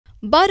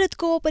Bharat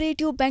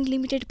Cooperative Bank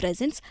Limited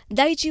presents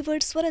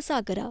Daijiworld Swara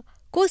Sagara,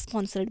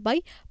 co-sponsored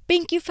by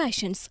Pinky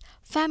Fashions,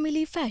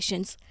 Family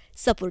Fashions,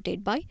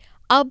 supported by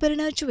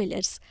Abharana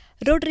Jewelers,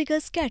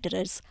 Rodriguez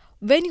Caterers,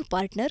 venue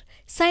partner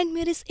Saint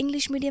Mary's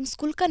English Medium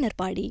School,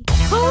 Kannarpadi.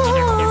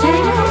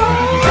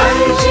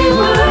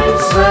 Daijiworld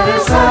Swara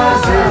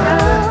Sagara,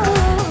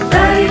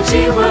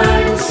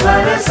 Daijiworld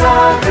Swara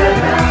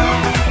Sagara.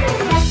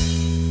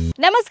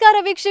 ನಮಸ್ಕಾರ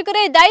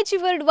ವೀಕ್ಷಕರೇ,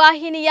 ದೈಜಿವರ್ಲ್ಡ್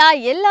ವಾಹಿನಿಯ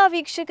ಎಲ್ಲ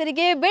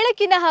ವೀಕ್ಷಕರಿಗೆ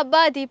ಬೆಳಕಿನ ಹಬ್ಬ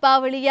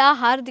ದೀಪಾವಳಿಯ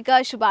ಹಾರ್ದಿಕ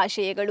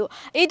ಶುಭಾಶಯಗಳು.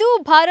 ಇದು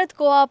Bharat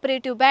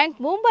cooperative bank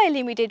Mumbai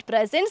limited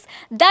presents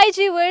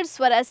Daijiworld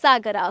ಸ್ವರ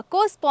ಸಾಗರ,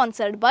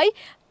 co-sponsored by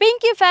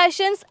Pinky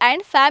Fashions and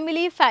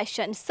Family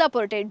Fashions,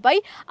 supported by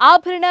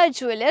Abharana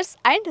Jewelers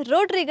and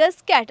Rodriguez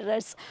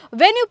Caterers,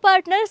 venue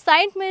partner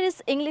Saint Mary's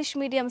English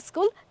Medium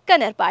School,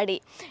 Kannarpady.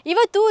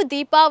 ಇವತ್ತು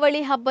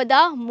ದೀಪಾವಳಿ ಹಬ್ಬದ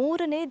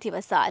 3ನೇ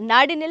ದಿವಸ.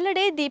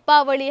 ನಾಡಿನೆಲ್ಲೆಡೆ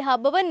ದೀಪಾವಳಿ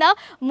ಹಬ್ಬವನ್ನ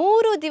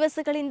 3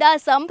 ದಿವಸಗಳಿಂದ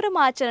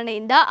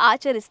ಸಂಭ್ರಮಾಚರಣೆಯಿಂದ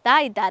ಆಚರಿಸ್ತಾ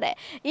ಇದ್ದಾರೆ.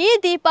 ಈ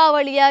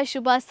ದೀಪಾವಳಿಯ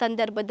ಶುಭ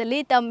ಸಂದರ್ಭದಲ್ಲಿ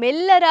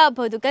ತಮ್ಮೆಲ್ಲರ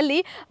ಬದುಕಲ್ಲಿ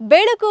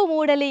ಬೆಳಕು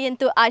ಮೂಡಲಿ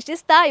ಎಂದು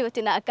ಆಶಿಸ್ತಾ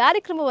ಇವತ್ತಿನ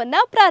ಕಾರ್ಯಕ್ರಮವನ್ನ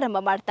ಪ್ರಾರಂಭ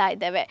ಮಾಡ್ತಾ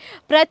ಇದ್ದೇವೆ.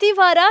 ಪ್ರತಿ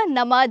ವಾರ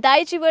ನಮ್ಮ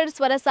ದೈಜಿವರ್ಲ್ಡ್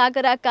ಸ್ವರ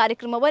ಸಾಗರ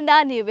ಕಾರ್ಯಕ್ರಮವನ್ನ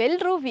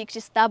ನೀವೆಲ್ಲರೂ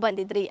ವೀಕ್ಷಿಸ್ತಾ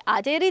ಬಂದಿದ್ರಿ.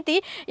 ಅದೇ ರೀತಿ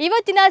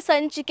ಇವತ್ತಿನ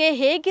ಸಂಚಿಕೆ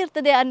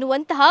ಹೇಗಿರ್ತದೆ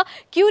ಅನ್ನುವಂತಹ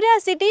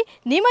ಕ್ಯೂರಿಯಾಸಿಟಿ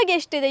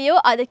ನಿಮಗೆಷ್ಟಿದೆ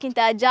ಅದಕ್ಕಿಂತ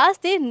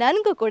ಜಾಸ್ತಿ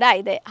ನನಗೂ ಕೂಡ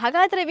ಇದೆ.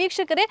 ಹಾಗಾದ್ರೆ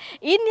ವೀಕ್ಷಕರೇ,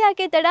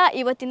 ಇನ್ಯಾಕೆ ತಡ,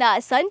 ಇವತ್ತಿನ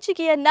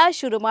ಸಂಚಿಕೆಯನ್ನ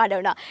ಶುರು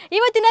ಮಾಡೋಣ.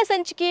 ಇವತ್ತಿನ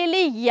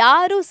ಸಂಚಿಕೆಯಲ್ಲಿ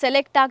ಯಾರು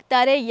ಸೆಲೆಕ್ಟ್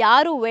ಆಗ್ತಾರೆ,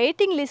 ಯಾರು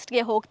ವೇಟಿಂಗ್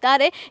ಲಿಸ್ಟ್ಗೆ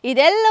ಹೋಗ್ತಾರೆ,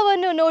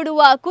 ಇದೆಲ್ಲವನ್ನು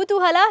ನೋಡುವ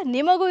ಕುತೂಹಲ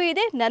ನಿಮಗೂ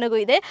ಇದೆ, ನನಗೂ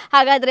ಇದೆ.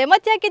 ಹಾಗಾದ್ರೆ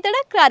ಮತ್ತ್ಯಾಕೆ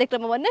ತಡ,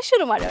 ಕಾರ್ಯಕ್ರಮವನ್ನ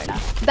ಶುರು ಮಾಡೋಣ.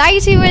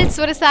 ದೈಜಿವರ್ಲ್ಡ್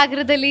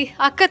ಸ್ವರಸಾಗರದಲ್ಲಿ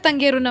ಅಕ್ಕ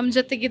ತಂಗಿಯರು ನಮ್ಮ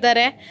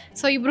ಜೊತೆಗಿದ್ದಾರೆ.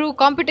 ಸೊ ಇಬ್ರು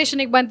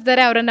ಕಾಂಪಿಟೇಷನ್ಗೆ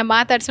ಬಂದಿದ್ದಾರೆ, ಅವರನ್ನ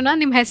ಮಾತಾಡ್ಸೋಣ.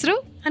 ನಿಮ್ಮ ಹೆಸರು?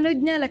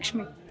 ಅನುಜ್ಞಾ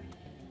ಲಕ್ಷ್ಮಿ.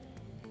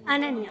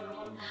 ಅನನ್ಯ.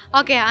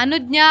 ಓಕೆ,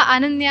 ಅನುಜ್ಞಾ,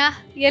 ಅನನ್ಯ,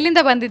 ಎಲ್ಲಿಂದ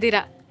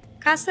ಬಂದಿದ್ದೀರಾ?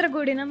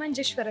 ಕಾಸರಗೋಡಿನ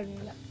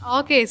ಮಂಜೇಶ್ವರದಿಂದ.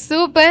 Okay,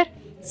 super.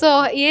 ಸೊ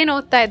ಏನು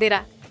ಓದ್ತಾ ಇದ್ದೀರಾ?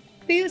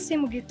 PUC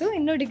ಮುಗೀತು,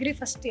 ಇನ್ನು ಡಿಗ್ರಿ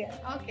ಫಸ್ಟ್ ಇಯರ್.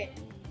 ಓಕೆ,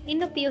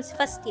 ಇನ್ನು PUC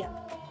first year.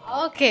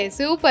 Okay,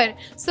 super.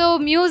 So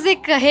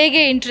music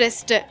ಹೇಗೆ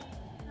ಇಂಟ್ರೆಸ್ಟ್?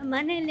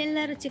 ಮನೆಯಲ್ಲಿ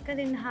ಎಲ್ಲರೂ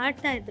ಚಿಕ್ಕದಿಂದ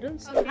ಹಾಡ್ತಾ ಇದ್ರು,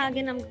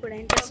 ಹಾಗೆ ನಮ್ಗೆ ಕೂಡ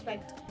ಇಂಟ್ರೆಸ್ಟ್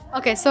ಆಯಿತು.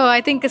 ಓಕೆ, ಸೊ ಐ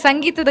ಥಿಂಕ್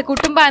ಸಂಗೀತದ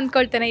ಕುಟುಂಬ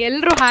ಅಂದ್ಕೊಳ್ತೇನೆ,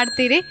 ಎಲ್ಲರೂ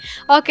ಹಾಡ್ತೀರಿ.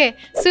 Okay,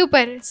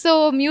 super. ಸೊ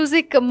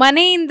ಮ್ಯೂಸಿಕ್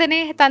ಮನೆಯಿಂದನೇ,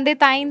 ತಂದೆ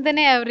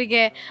ತಾಯಿಯಿಂದನೇ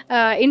ಅವರಿಗೆ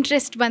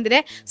ಇಂಟ್ರೆಸ್ಟ್ ಬಂದಿದೆ.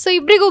 ಸೊ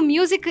ಇಬ್ಬರಿಗೂ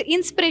ಮ್ಯೂಸಿಕ್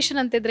ಇನ್ಸ್ಪಿರೇಷನ್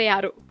ಅಂತಿದ್ರೆ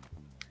ಯಾರು?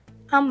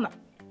 ಅಮ್ಮ.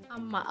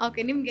 ಅಮ್ಮ.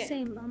 ಓಕೆ, ನಿಮಗೆ?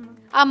 ಸೇಮ್ ಅಮ್ಮ.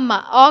 ಅಮ್ಮ.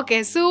 Okay,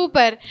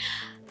 super.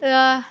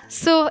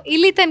 ಸೊ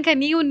ಇಲ್ಲಿ ತನಕ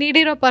ನೀವು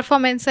ನೀಡಿರೋ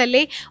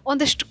ಪರ್ಫಾರ್ಮೆನ್ಸಲ್ಲಿ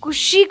ಒಂದಷ್ಟು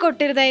ಖುಷಿ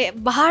ಕೊಟ್ಟಿರದೆ,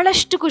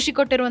 ಬಹಳಷ್ಟು ಖುಷಿ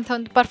ಕೊಟ್ಟಿರುವಂಥ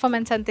ಒಂದು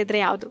ಪರ್ಫಾರ್ಮೆನ್ಸ್ ಅಂತಿದ್ರೆ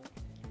ಯಾವುದು?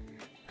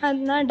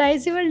 ಅದನ್ನ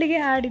ಡೈಜಿವರ್ಲ್ಡ್ಗೆ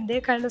ಹಾಡಿದ್ದೆ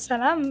ಕಳೆದ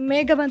ಸಲ,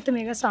 ಮೇಘ ಬಂತು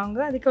ಮೇಘ ಸಾಂಗ್,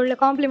 ಅದಕ್ಕೆ ಒಳ್ಳೆ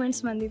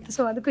ಕಾಂಪ್ಲಿಮೆಂಟ್ಸ್ ಬಂದಿತ್ತು.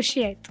 ಸೊ ಅದು ಖುಷಿ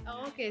ಆಯಿತು.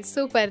 Okay,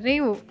 super.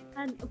 ನೀವು?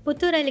 ಅದು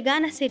ಪುತ್ತೂರಲ್ಲಿ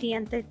ಗಾನ ಸಿರಿ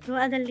ಅಂತ ಇತ್ತು,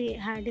 ಅದರಲ್ಲಿ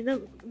ಹಾಡಿದ್ದು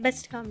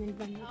ಬೆಸ್ಟ್ ಕಾಮೆಂಟ್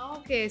ಬಂದಿತ್ತು.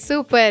 Okay,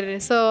 super.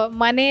 ಸೊ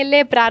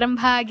ಮನೆಯಲ್ಲೇ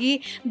ಪ್ರಾರಂಭ ಆಗಿ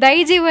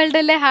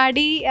ದೈಜಿವರ್ಲ್ಡಲ್ಲೇ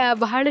ಹಾಡಿ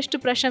ಬಹಳಷ್ಟು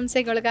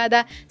ಪ್ರಶಂಸೆಗೊಳಗಾದ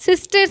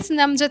ಸಿಸ್ಟರ್ಸ್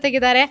ನಮ್ಮ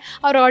ಜೊತೆಗಿದ್ದಾರೆ.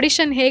 ಅವ್ರ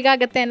ಆಡಿಷನ್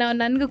ಹೇಗಾಗುತ್ತೆ ಅನ್ನೋ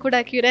ನನಗೂ ಕೂಡ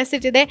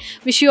ಕ್ಯೂರಿಯಾಸಿಟಿ ಇದೆ.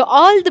 Wish you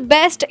all the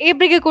best.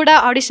 ಇಬ್ಬರಿಗೆ ಕೂಡ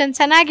ಆಡಿಷನ್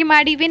ಚೆನ್ನಾಗಿ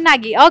ಮಾಡಿ ವಿನ್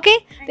ಆಗಿ. Okay,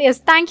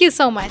 S, thank you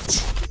so much.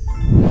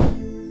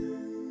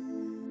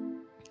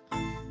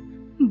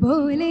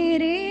 बोले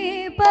रे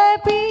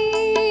पपी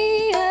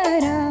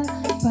हरा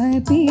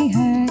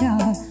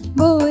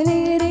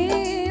बोले रे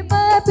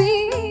पपी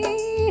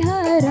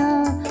हरा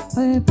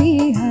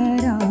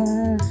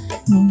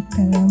नित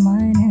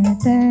मन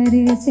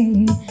तरसे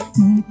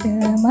नित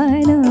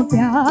मन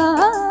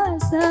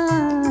प्यासा,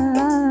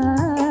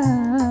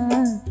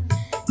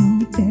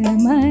 नित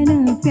मन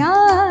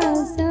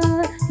प्यासा,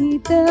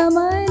 नित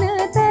मन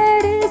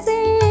तरसे.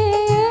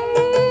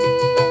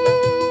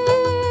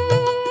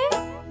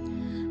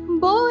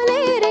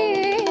 बोले रे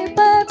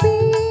पपी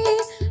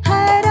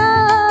हरा,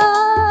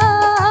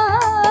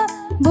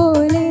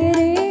 बोले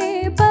रे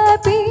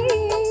पपी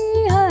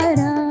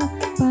हरा,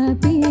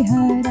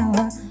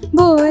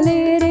 बोले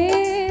रे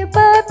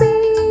पपी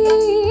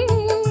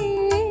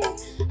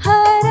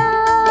हरा.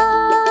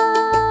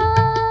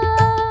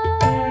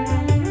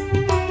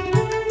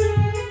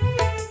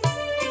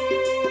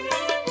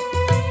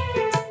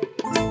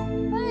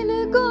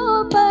 पलकों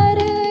पर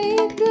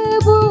एक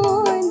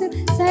बूंद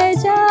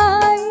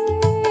सजाए,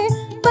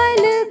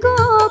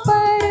 पलकों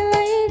पर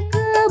एक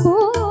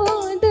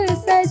बूंद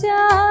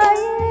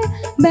सजाए,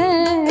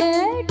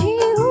 बैठी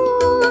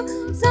हूँ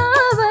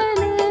सावन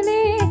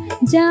ने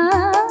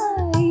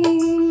जाए.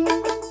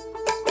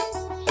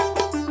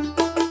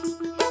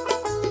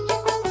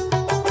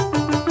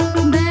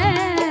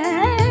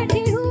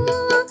 बैठी हूँ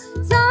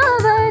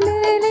सावन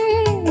ले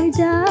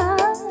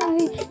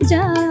जाए,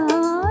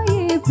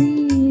 जाए पी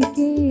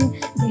के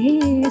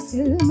देश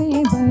में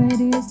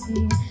बरसे,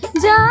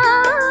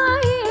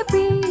 जाए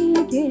पी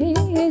के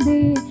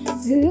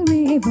देश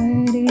में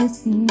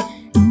बरसे.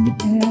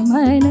 नित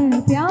मन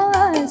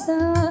प्यासा,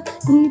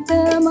 नित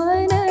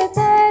मन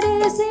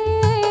तरसे.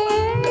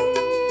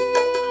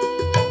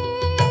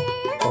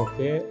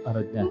 ಓಕೆ,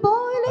 ಅನುಜ್ಞಾ,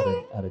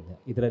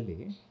 ಇದರಲ್ಲಿ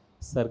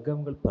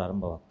ಸರ್ಗಮ್ಗಳು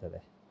ಪ್ರಾರಂಭವಾಗ್ತದೆ,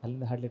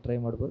 ಅಲ್ಲಿಂದ ಹಾಡಲಿ ಟ್ರೈ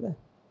ಮಾಡ್ಬೋದಾ?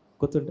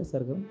 ಗೊತ್ತುಂಟೆ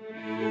ಸರ್ಗಮ್?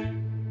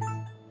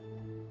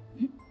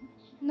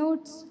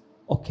 ನೋಟ್ಸ್.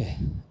 ಓಕೆ,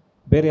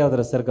 ಬೇರೆ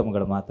ಯಾವುದರ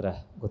ಸರ್ಗಮಗಳು ಮಾತ್ರ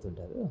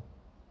ಗೊತ್ತುಂಟು ಅದು?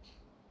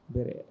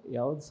 ಬೇರೆ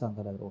ಯಾವುದು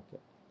ಸಾಂಗಲ್ಲಾದರೂ ಓಕೆ.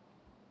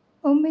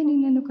 ಒಮ್ಮೆ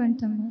ನಿನ್ನನ್ನು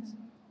ಕಣ್ತಮ್ಮ.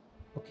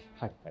 ಓಕೆ,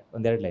 ಹಾಡಿ ಹಾಡಿ,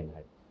 ಒಂದೆರಡು ಲೈನ್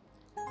ಹಾಡಿ.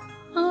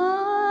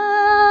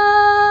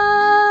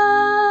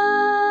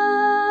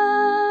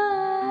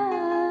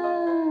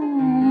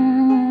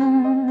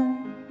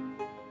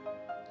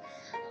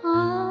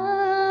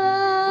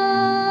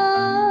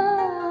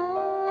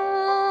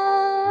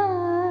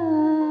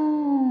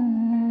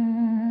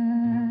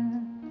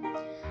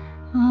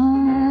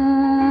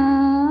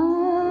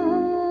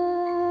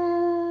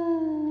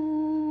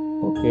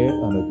 ಓಕೆ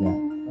ಅನುಜ್ಞಾ,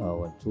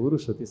 ಒಂಚೂರು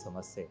ಶ್ರುತಿ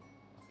ಸಮಸ್ಯೆ.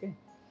 ಓಕೆ,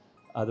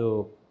 ಅದು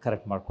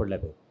ಕರೆಕ್ಟ್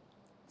ಮಾಡ್ಕೊಳ್ಳೇಬೇಕು.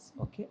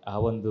 ಓಕೆ, ಆ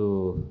ಒಂದು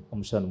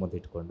ಅಂಶವನ್ನು ಮುಂದೆ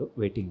ಇಟ್ಕೊಂಡು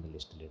ವೇಟಿಂಗ್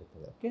ಲಿಸ್ಟಲ್ಲಿ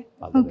ಇರ್ತದೆ. Okay,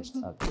 all the best.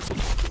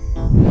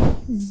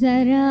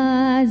 जरा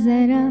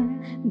जरा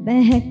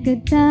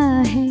बहकता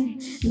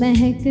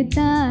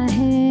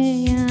है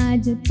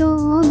आज तो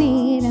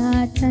मेरा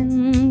तन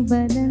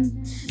बदन,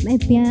 मैं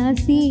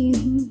प्यासी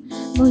हूँ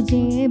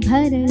मुझे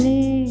भर ले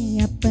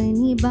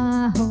अपनी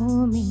बाहों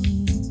में.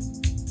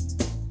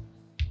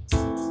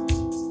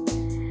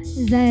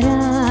 जरा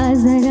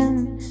जरा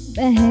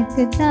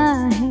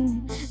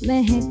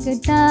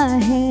महकता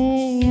है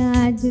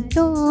आज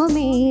तो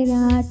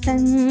मेरा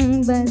तन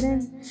बदन,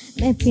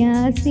 मैं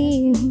प्यासी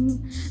हूँ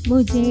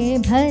मुझे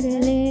भर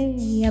ले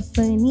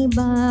अपनी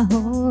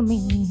बाहों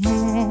में.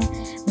 है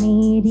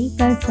मेरी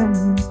कसम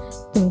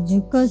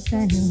तुझको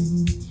सनम,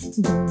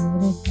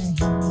 दूर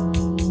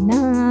कहीं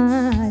ना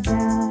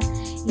जा.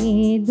 ये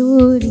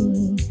दूरी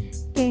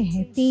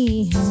कहती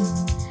है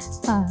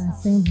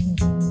पास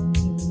मेरे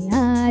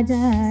आ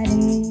जा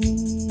रे.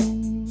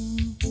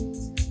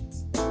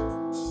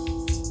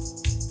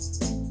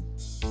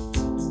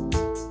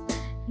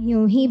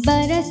 यूं ही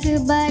बरस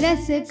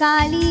बरस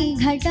काली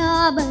घटा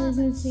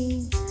बरसे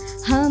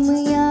हम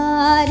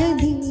यार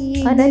भी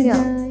ಅನನ್ಯ,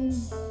 जाए.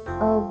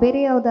 ಬೇರೆ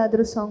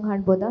ಯಾವುದಾದ್ರೂ song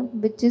ಹಾಡ್ಬೋದಾ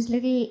which is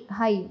little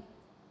high?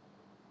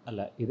 ಅಲ್ಲ,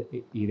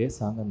 ಇದೇ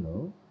ಸಾಂಗನ್ನು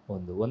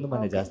ಒಂದು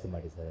ಮನೆ ಜಾಸ್ತಿ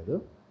ಮಾಡಿ ಸರ್. ಅದು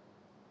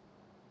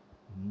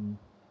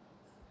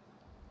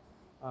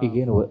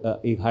ಈಗೇನು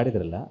ಈಗ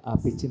ಹಾಡಿದ್ರಲ್ಲ, ಆ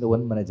ಪಿಚ್ಚಿಂದ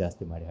ಒಂದು ಮನೆ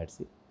ಜಾಸ್ತಿ ಮಾಡಿ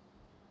ಹಾಡಿಸಿ.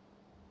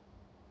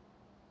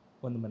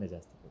 ಒಂದು ಮನೆ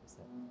ಜಾಸ್ತಿ ಕೊಡಿ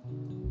ಸರ್.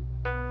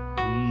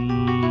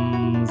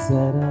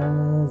 ಜರಾ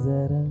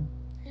ಜರಾ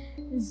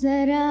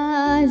जरा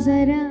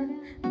जरा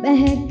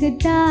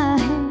बहकता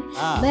है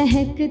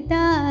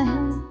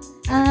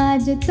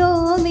आज तो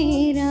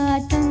मेरा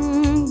तन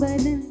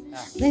बदन,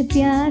 मैं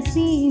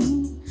प्यासी हूँ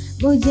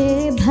मुझे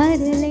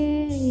भर ले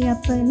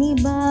अपनी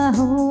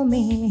बाहों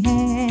में.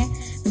 है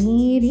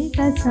मेरी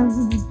कसम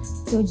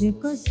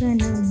तुझको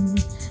सनम,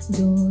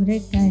 दूर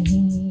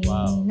कहीं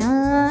ना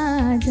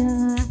जा.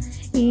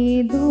 ये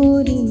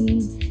दूरी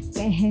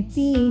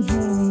कहती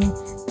है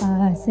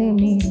पास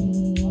मेरे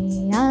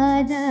आ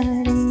जा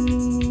रे.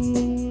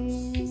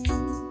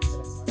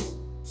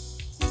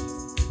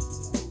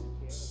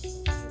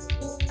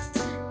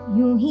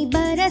 यूं ही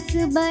बरस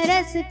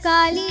बरस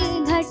काली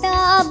घटा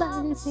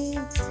बरसे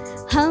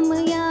हम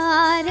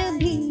यार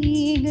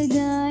भीग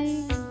जाए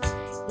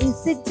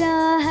इस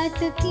चाहत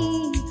की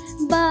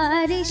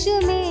बारिश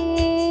में.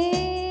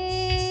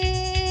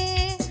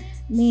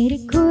 मेरी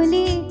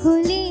खुली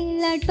खुली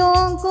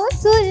लटों को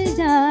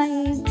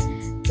सुलझाए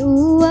तू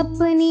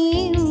अपनी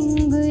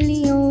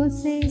उंगलियों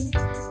से,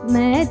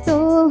 मैं तो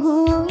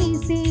हूँ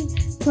इसी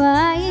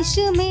ख्वाहिश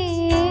में.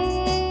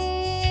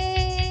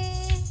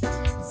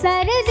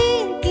 सर्दी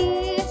की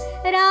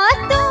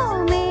रातों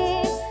में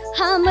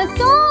हम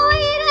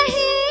सोए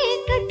रहे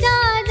एक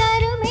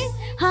चादर में,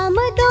 हम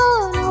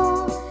दोनों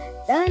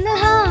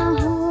तन्हा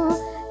हो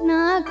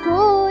ना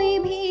कोई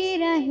भी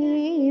रहे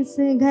इस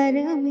घर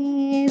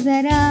में.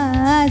 जरा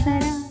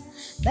जरा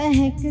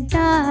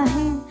बहकता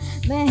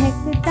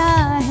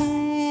है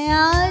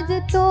आज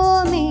तो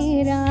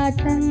मेरा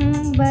तन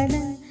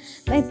बदन,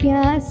 मैं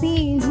प्यासी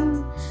हूँ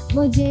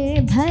मुझे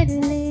भर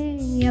ले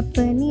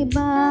अपनी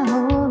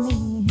बाहों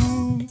में. है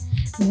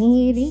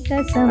मेरी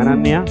कसम.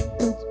 ಅನನ್ಯ,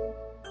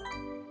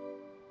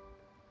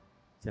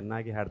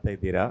 ಚೆನ್ನಾಗಿ ಹಾಡ್ತಾ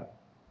ಇದ್ದೀರಾ.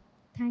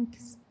 Thank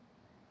you.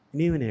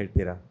 ನೀವೇನು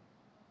ಹೇಳ್ತೀರಾ?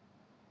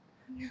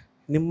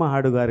 ನಿಮ್ಮ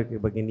ಹಾಡುಗಾರಿಕೆ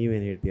ಬಗ್ಗೆ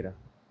ನೀವೇನು ಹೇಳ್ತೀರಾ?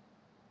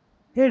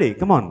 ಹೇಳಿ,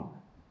 ಕಮಾನ್,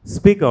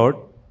 speak out.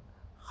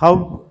 How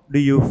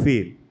do you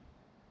feel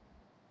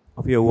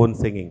of your own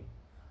singing?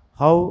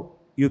 How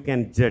you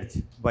can judge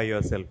by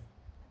yourself?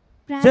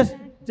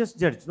 Just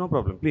judge, no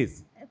problem, please.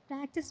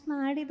 Practice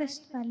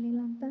ಮಾಡಿದಷ್ಟು ಬರಲಿಲ್ಲ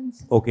ಅಂತ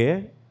ಅನ್ಸುತ್ತೆ. Okay,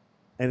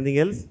 anything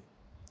else?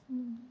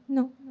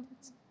 No.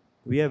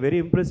 We are very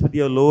impressed with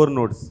your lower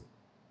notes.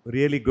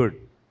 Really good.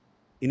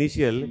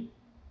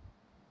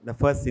 The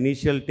first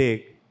initial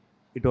take,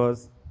 it was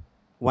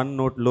one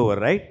note lower,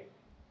 right?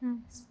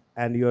 Yes.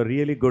 And you are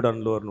really good on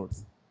lower notes.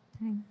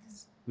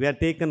 Thanks. We have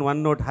taken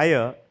one note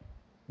higher,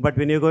 but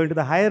when you go into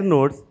the higher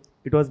notes,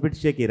 it was a bit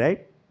shaky,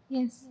 right?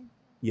 Yes.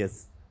 Yes.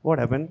 What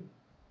happened?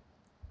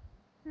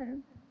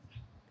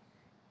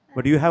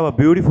 But you have a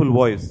beautiful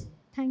voice.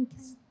 Thank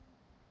you.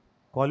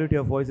 Quality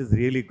of voice is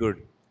really good.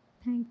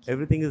 Thank you.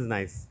 Everything is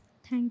nice.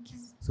 Thank you.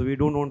 So we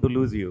don't want to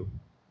lose you.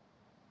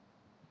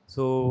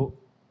 So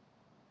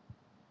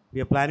We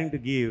are planning to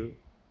give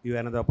you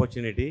another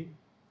opportunity.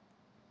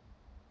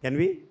 Can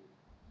we?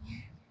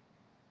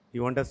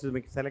 You want us to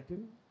make select you?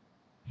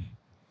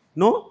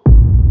 No?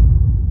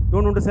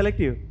 Don't want to select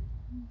you?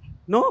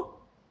 No?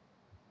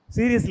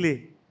 Seriously?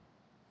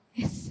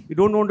 Yes. You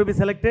don't want to be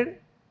selected?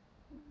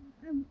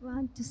 I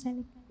want to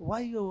select.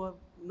 Why you are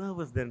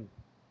nervous then?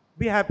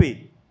 Be happy.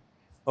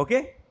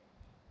 Okay?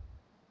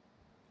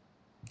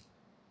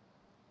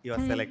 You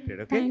are selected,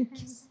 okay? Thank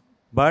you.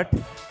 But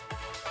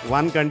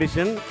one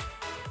condition,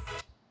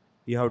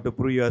 you have to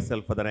prove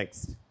yourself for the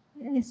next.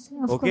 Yes,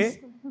 of Okay?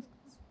 course.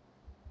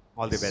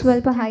 All the best.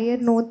 ಸ್ವಲ್ಪ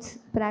higher notes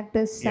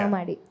practice Yeah.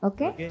 ಮಾಡಿ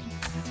okay Okay?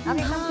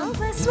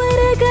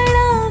 ಸ್ವರಗಳ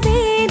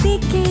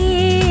ವೇದಿಕೆ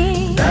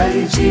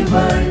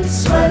Daijiworld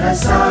Swara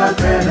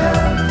Sagara.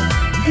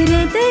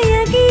 ಹೃದಯ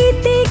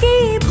ಗೀತೆಗೆ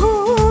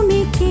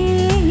ಭೂಮಿಕೆ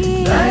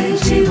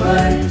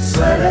Daijiworld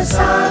Swara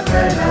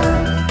Sagara.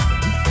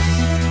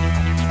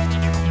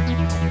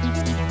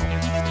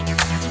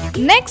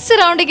 Next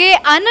ರೌಂಡಿಗೆ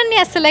ಅನನ್ಯ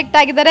select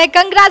ಆಗಿದ್ದಾರೆ.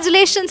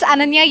 Congratulations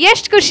ಅನನ್ಯ,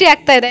 ಎಷ್ಟು ಖುಷಿ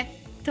ಆಗ್ತಾ ಇದೆ?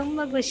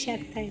 ತುಂಬ ಖುಷಿ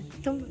ಆಗ್ತಾ ಇದೆ.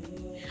 ತುಂಬ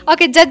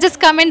ಓಕೆ, ಜಡ್ಜಸ್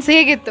ಕಮೆಂಟ್ಸ್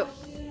ಹೇಗಿತ್ತು?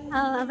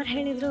 ಅವ್ರು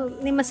ಹೇಳಿದರು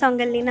ನಿಮ್ಮ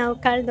ಸಾಂಗಲ್ಲಿ ನಾವು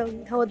ಕಳೆದು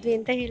ಹೋದ್ವಿ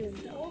ಅಂತ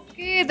ಹೇಳಿದ್ರು.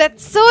 Okay,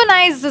 that's so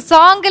nice.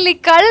 ಸಾಂಗಲ್ಲಿ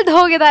ಕಳೆದು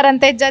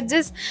ಹೋಗಿದಾರಂತೆ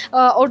ಜಡ್ಜಸ್.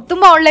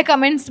 ತುಂಬ ಒಳ್ಳೆ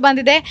ಕಮೆಂಟ್ಸ್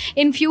ಬಂದಿದೆ.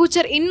 ಇನ್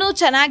ಫ್ಯೂಚರ್ ಇನ್ನೂ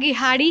ಚೆನ್ನಾಗಿ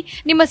ಹಾಡಿ.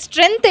 ನಿಮ್ಮ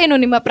ಸ್ಟ್ರೆಂತ್ ಏನು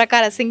ನಿಮ್ಮ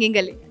ಪ್ರಕಾರ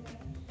ಸಿಂಗಿಂಗಲ್ಲಿ?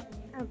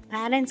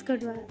 ಪ್ಯಾರೆಂಟ್ಸ್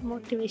ಕೊಡುವ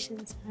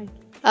ಮೋಟಿವೇಶನ್ಸ್ ಹಾಗೆ.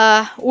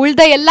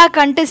 ಉಳಿದ ಎಲ್ಲ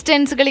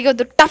ಕಂಟೆಸ್ಟೆಂಟ್ಸ್ಗಳಿಗೆ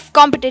ಒಂದು ಟಫ್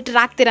ಕಾಂಪಿಟೇಟರ್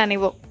ಆಗ್ತೀರಾ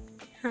ನೀವು?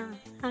 ಹಾಂ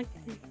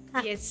ಆಗ್ತದೆ.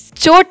 S,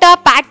 Chhota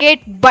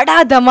packet Bada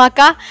dhamaka.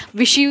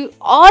 Wish you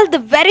all the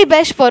very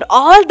best for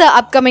all the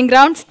upcoming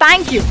rounds.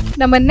 Thank you.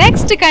 ನಮ್ಮ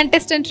ನೆಕ್ಸ್ಟ್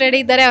ಕಂಟೆಸ್ಟೆಂಟ್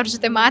ರೆಡಿ ಇದ್ದಾರೆ, ಅವ್ರ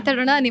ಜೊತೆ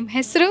ಮಾತಾಡೋಣ. ನಿಮ್ಮ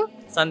ಹೆಸರು?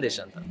 ಸಂದೇಶ್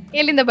ಅಂತ.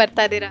 ಎಲ್ಲಿಂದ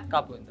ಬರ್ತಾ ಇದ್ದೀರಾ?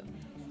 ಕಾಪುವಿಂದ.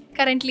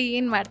 ಕರೆಂಟ್ಲಿ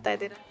ಏನು ಮಾಡ್ತಾ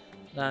ಇದ್ದೀರಾ?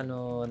 ನಾನು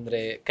ಅಂದರೆ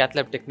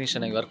ಕ್ಯಾಥ್ಲ್ಯಾಬ್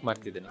ಟೆಕ್ನಿಷಿಯನ್ ಆಗಿ ವರ್ಕ್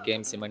ಮಾಡ್ತಿದ್ದೇನೆ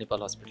KMC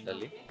ಮಣಿಪಾಲ್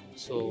ಹಾಸ್ಪಿಟಲಲ್ಲಿ.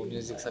 ಸೊ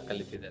ಮ್ಯೂಸಿಕ್ ಸಹ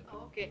ಕಲಿತಿದ್ದೇನೆ.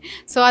 ಓಕೆ,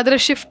 ಸೊ ಅದರ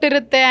ಶಿಫ್ಟ್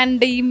ಇರುತ್ತೆ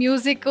ಆ್ಯಂಡ್ ಈ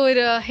ಮ್ಯೂಸಿಕ್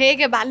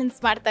ಹೇಗೆ ಬ್ಯಾಲೆನ್ಸ್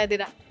ಮಾಡ್ತಾ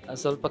ಇದ್ದೀರಾ?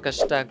 ಸ್ವಲ್ಪ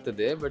ಕಷ್ಟ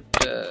ಆಗ್ತದೆ, ಬಟ್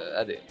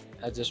ಅದೇ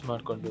ಅಡ್ಜಸ್ಟ್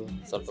ಮಾಡಿಕೊಂಡು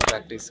ಸ್ವಲ್ಪ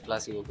ಪ್ರಾಕ್ಟೀಸ್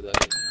ಕ್ಲಾಸಿಗೆ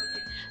ಹೋಗೋದಾಗಿ.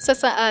 ಸೊ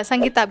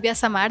ಸಂಗೀತ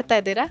ಅಭ್ಯಾಸ ಮಾಡ್ತಾ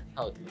ಇದ್ದೀರಾ?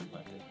 ಹೌದು,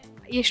 ಮಾಡ್ತೇನೆ.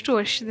 ಎಷ್ಟು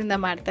ವರ್ಷದಿಂದ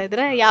ಮಾಡ್ತಾ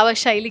ಇದ್ದೀರಾ? ಯಾವ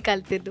ಶೈಲಿ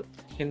ಕಲ್ತಿದ್ದು?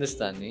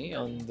 ಹಿಂದೂಸ್ತಾನಿ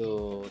ಒಂದು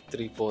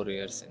 3-4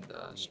 ಇಯರ್ಸಿಂದ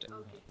ಅಷ್ಟೇ.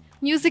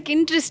 ಮ್ಯೂಸಿಕ್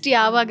ಇಂಟ್ರೆಸ್ಟ್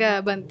ಯಾವಾಗ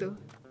ಬಂತು?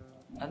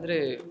 ಅಂದರೆ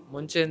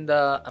ಮುಂಚೆಯಿಂದ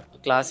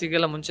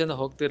ಕ್ಲಾಸಿಗೆಲ್ಲ ಮುಂಚೆಯಿಂದ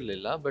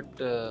ಹೋಗ್ತಿರ್ಲಿಲ್ಲ,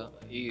 ಬಟ್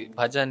ಈ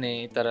ಭಜನೆ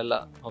ಈ ಥರ ಎಲ್ಲ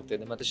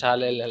ಹೋಗ್ತಿದ್ದೆ. ಮತ್ತು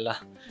ಶಾಲೆಯಲ್ಲೆಲ್ಲ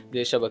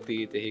ದೇಶಭಕ್ತಿ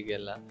ಗೀತೆ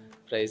ಹೀಗೆಲ್ಲ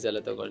ಪ್ರೈಸ್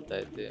ಎಲ್ಲ ತಗೊಳ್ತಾ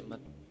ಇದ್ದೆ.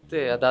 ಮತ್ತು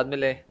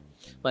ಅದಾದಮೇಲೆ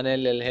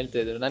ಮನೆಯಲ್ಲೆಲ್ಲ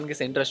ಹೇಳ್ತಾಯಿದ್ರು, ನನಗೆ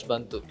ಸಹ ಇಂಟ್ರೆಸ್ಟ್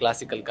ಬಂತು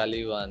ಕ್ಲಾಸಿಕಲ್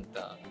ಕಲಿಯುವ ಅಂತ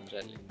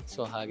ಅದರಲ್ಲಿ.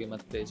 ಸೊ ಹಾಗೆ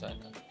ಮತ್ತೆ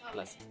ಜಾಯ್ನ್ ಆದ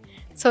ಕ್ಲಾಸ್.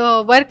 ಸೊ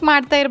ವರ್ಕ್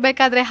ಮಾಡ್ತಾ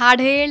ಇರಬೇಕಾದ್ರೆ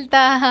ಹಾಡು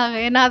ಹೇಳ್ತಾ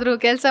ಏನಾದರೂ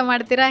ಕೆಲಸ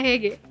ಮಾಡ್ತೀರಾ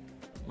ಹೇಗೆ?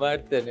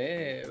 ಮಾಡ್ತೇನೆ,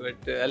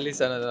 ಬಟ್ ಅಲ್ಲಿ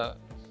ಸಹ ನನ್ನ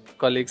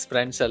ಕೊಲೀಗ್ಸ್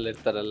ಫ್ರೆಂಡ್ಸ್ ಎಲ್ಲ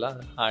ಇರ್ತಾರಲ್ಲ,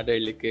 ಹಾಡು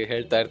ಹೇಳಲಿಕ್ಕೆ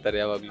ಹೇಳ್ತಾ ಇರ್ತಾರೆ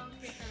ಯಾವಾಗಲೂ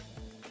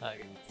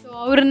ಹಾಗೆ. ಸೊ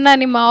ಅವ್ರನ್ನ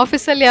ನಿಮ್ಮ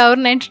ಆಫೀಸಲ್ಲಿ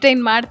ಅವ್ರನ್ನ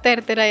ಎಂಟರ್ಟೈನ್ ಮಾಡ್ತಾ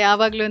ಇರ್ತೀರಾ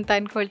ಯಾವಾಗಲೂ ಅಂತ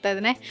ಅಂದ್ಕೊಳ್ತಾ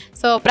ಇದ್ದೇನೆ.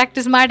 ಸೊ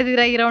ಪ್ರಾಕ್ಟೀಸ್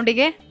ಮಾಡಿದ್ದೀರಾ ಈ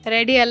ರೌಂಡಿಗೆ?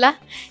 ರೆಡಿ ಅಲ್ಲ?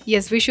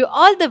 S, wish you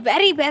all the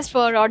very best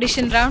for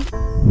audition round.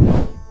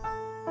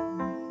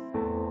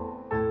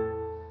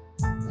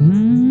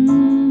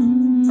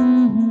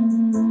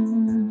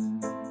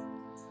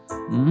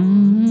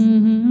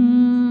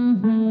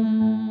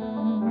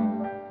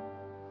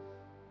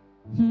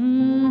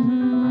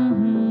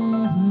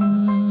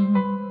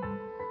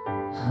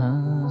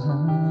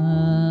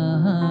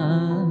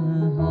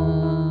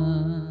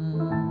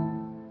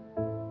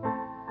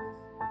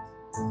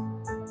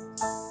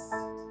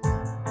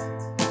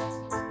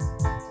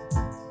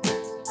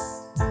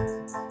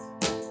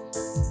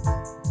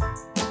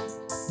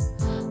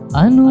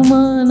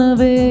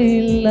 ಅನುಮಾನವೇ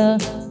ಇಲ್ಲ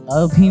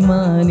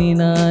ಅಭಿಮಾನಿ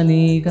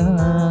ನಾನೀಗ,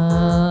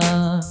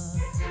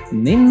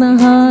 ನಿನ್ನ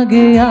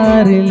ಹಾಗೆ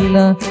ಯಾರಿಲ್ಲ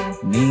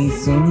ನೀ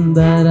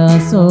ಸುಂದರ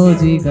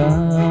ಸೋಜಿಗ.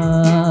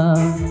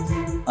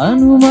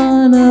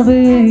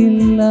 ಅನುಮಾನವೇ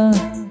ಇಲ್ಲ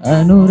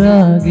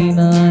ಅನುರಾಗಿ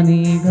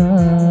ನಾನೀಗ,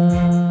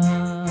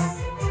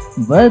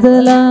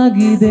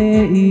 ಬದಲಾಗಿದೆ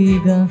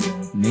ಈಗ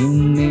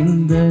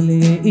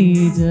ನಿನ್ನಿಂದಲೇ ಈ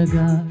ಜಗ.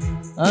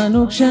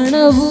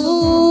 ಅನುಕ್ಷಣವೂ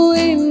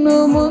ಇನ್ನು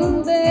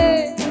ಮುಂದೆ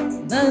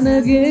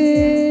ನನಗೆ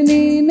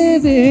ನೀನೇ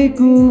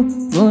ಬೇಕು,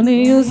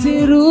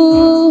 ಕೊನೆಯುಸಿರು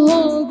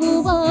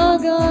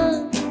ಹೋಗುವಾಗ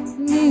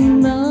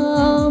ನಿನ್ನ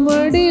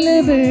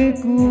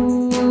ಮಡಿಲೇಬೇಕು.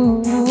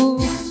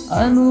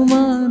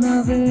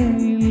 ಅನುಮಾನವೇ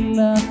ಇಲ್ಲ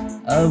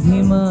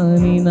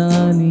ಅಭಿಮಾನಿ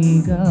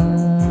ನಾನೀಗ,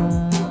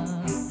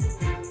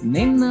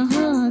 ನಿನ್ನ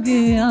ಹಾಗೆ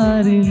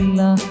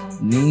ಯಾರಿಲ್ಲ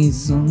ನೀ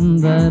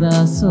ಸುಂದರ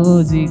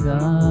ಸೋಜಿಗ.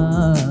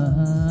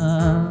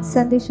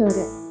 ಸಂದೇಶ್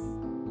ಅವರೇ,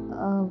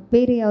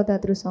 ಬೇರೆ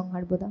ಯಾವುದಾದ್ರೂ ಸಾಂಗ್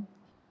ಹಾಡ್ಬೋದಾ?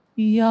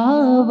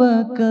 ಯಾವ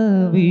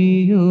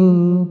ಕವಿಯೂ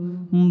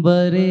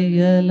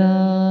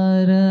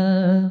ಬರೆಯಲಾರ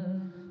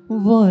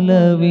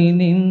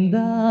ಒಲವಿನಿಂದ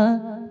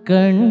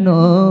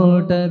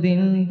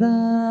ಕಣ್ಣೋಟದಿಂದ,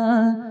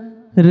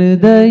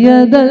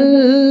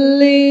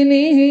 ಹೃದಯದಲ್ಲಿ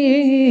ನೀ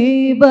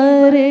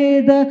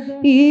ಬರೆದ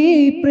ಈ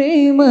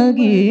ಪ್ರೇಮ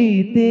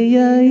ಗೀತೆಯ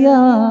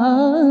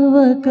ಯಾವ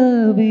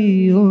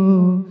ಕವಿಯೂ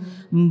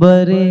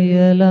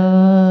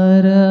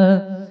ಬರೆಯಲಾರ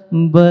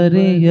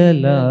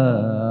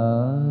ಬರೆಯಲಾರ.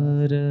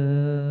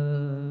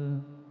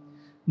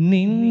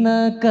 ನಿನ್ನ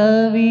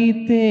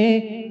ಕವಿತೆ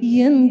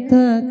ಎಂಥ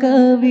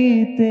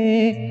ಕವಿತೆ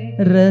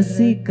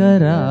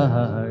ರಸಿಕರ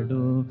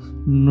ಹಾಡು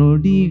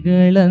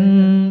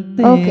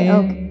ನುಡಿಗಳಂತೆ. ಓಕೆ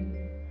ಓಕೆ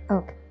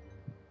ಓಕೆ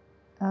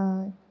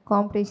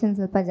ಕಾಂಪಿಟೇಷನ್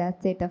ಸ್ವಲ್ಪ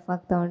ಜಾಸ್ತಿ ಟಫ್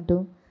ಆಗ್ತಾ ಉಂಟು.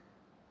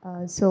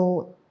 ಸೊ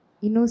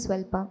ಇನ್ನೂ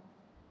ಸ್ವಲ್ಪ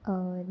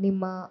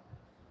ನಿಮ್ಮ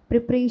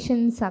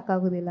ಪ್ರಿಪ್ರೇಷನ್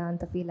ಸಾಕಾಗೋದಿಲ್ಲ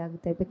ಅಂತ ಫೀಲ್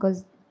ಆಗುತ್ತೆ. ಬಿಕಾಸ್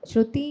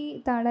ಶ್ರುತಿ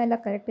ತಾಳ ಎಲ್ಲ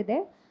ಕರೆಕ್ಟ್ ಇದೆ,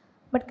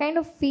 ಬಟ್ ಕೈಂಡ್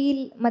ಆಫ್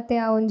ಫೀಲ್ ಮತ್ತು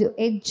ಆ ಒಂದು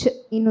ಎಡ್ಜ್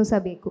ಇನ್ನೂ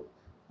ಸಹ ಬೇಕು.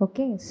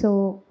 Okay, so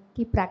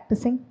keep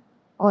practising.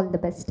 All the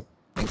best.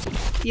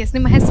 S,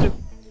 ನಿಮ್ಮ ಹೆಸರು?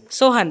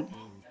 ಸೋಹನ್.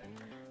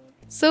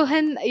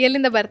 ಸೋಹನ್,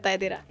 ಎಲ್ಲಿಂದ ಬರ್ತಾ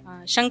ಇದ್ದೀರಾ?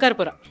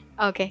 ಶಂಕರ್ಪುರ.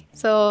 ಓಕೆ,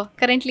 ಸೊ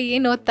ಕರೆಂಟ್ಲಿ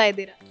ಏನು ಓದ್ತಾ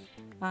ಇದ್ದೀರಾ?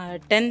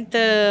 10th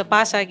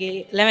ಪಾಸ್ ಆಗಿ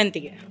 11th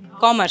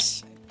commerce.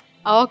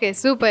 Okay,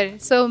 super.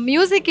 So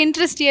music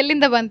interest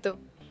ಎಲ್ಲಿಂದ ಬಂತು?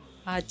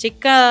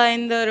 ಚಿಕ್ಕ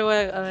ಎಂದರು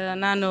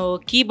ನಾನು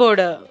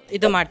ಕೀಬೋರ್ಡ್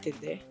ಇದು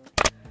ಮಾಡ್ತಿದ್ದೆ,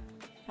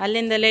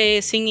 ಅಲ್ಲಿಂದಲೇ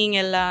ಸಿಂಗಿಂಗ್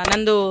ಎಲ್ಲ.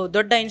 ನಂದು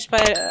ದೊಡ್ಡ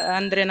ಇನ್ಸ್ಪೈರ್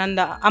ಅಂದರೆ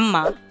ನಂದು ಅಮ್ಮ,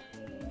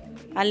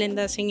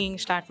 ಅಲ್ಲಿಂದ ಸಿಂಗಿಂಗ್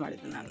ಸ್ಟಾರ್ಟ್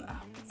ಮಾಡಿದ್ದು ನಾನು.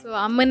 ಸೊ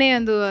ಅಮ್ಮನೇ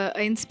ಒಂದು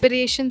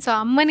ಇನ್ಸ್ಪಿರೇಷನ್. ಸೊ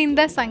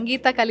ಅಮ್ಮನಿಂದ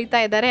ಸಂಗೀತ ಕಲಿತಾ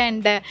ಇದ್ದಾರೆ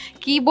ಆ್ಯಂಡ್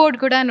ಕೀಬೋರ್ಡ್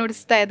ಕೂಡ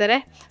ನುಡಿಸ್ತಾ ಇದ್ದಾರೆ.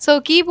 ಸೊ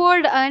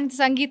ಕೀಬೋರ್ಡ್ ಆ್ಯಂಡ್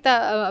ಸಂಗೀತ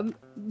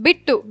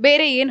ಬಿಟ್ಟು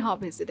ಬೇರೆ ಏನು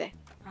ಹಾಬೀಸ್ ಇದೆ?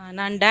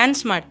 ನಾನು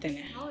ಡ್ಯಾನ್ಸ್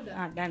ಮಾಡ್ತೇನೆ.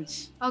 ಡ್ಯಾನ್ಸ್.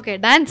 ಓಕೆ,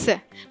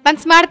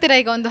 ಡ್ಯಾನ್ಸ್ ಮಾಡ್ತೀರಾ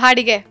ಈಗ ಒಂದು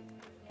ಹಾಡಿಗೆ?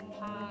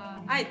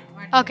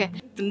 ಓಕೆ.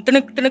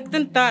 ತುಣುಕ್ ತುಣುಕ್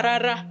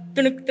ತುಂತಾರಾರ,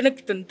 ತುಣುಕ್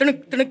ತುಣುಕ್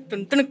ತುಣುಕ್ ತುಣುಕ್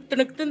ತುಣುಕ್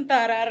ತುಣುಕ್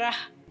ತುಂತಾರಾರ.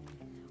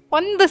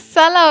 ಒಂದು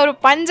ಸಲ ಅವರು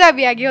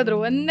ಪಂಜಾಬಿಯಾಗಿ ಹೋದ್ರು,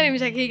 1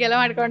 ನಿಮಿಷಕ್ಕೆ ಹೀಗೆಲ್ಲ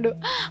ಮಾಡಿಕೊಂಡು.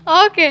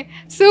 Okay,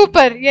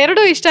 super.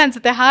 ಎರಡೂ ಇಷ್ಟ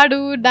ಅನಿಸುತ್ತೆ, ಹಾಡು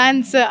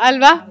ಡ್ಯಾನ್ಸ್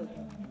ಅಲ್ವಾ?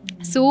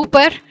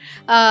 ಸೂಪರ್.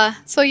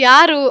 ಸೊ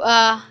ಯಾರು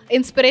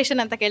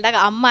ಇನ್ಸ್ಪಿರೇಷನ್ ಅಂತ ಕೇಳಿದಾಗ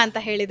ಅಮ್ಮ ಅಂತ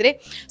ಹೇಳಿದ್ರಿ.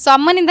 ಸೊ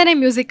ಅಮ್ಮನಿಂದನೇ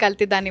ಮ್ಯೂಸಿಕ್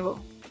ಕಲ್ತಿದ್ದ ನೀವು?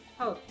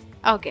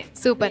 Okay,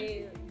 super.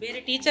 ಬೇರೆ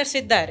ಟೀಚರ್ಸ್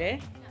ಇದ್ದಾರೆ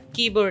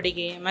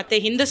ಕೀಬೋರ್ಡಿಗೆ, ಮತ್ತು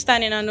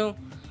ಹಿಂದೂಸ್ತಾನಿ ನಾನು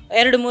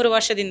 2-3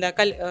 ವರ್ಷದಿಂದ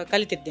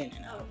ಕಲಿತಿದ್ದೇನೆ.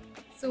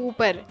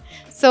 ಸೂಪರ್.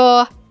 ಸೊ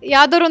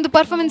ಯಾವುದಾದ್ರು ಒಂದು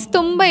ಪರ್ಫಾರ್ಮೆನ್ಸ್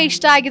ತುಂಬ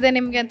ಇಷ್ಟ ಆಗಿದೆ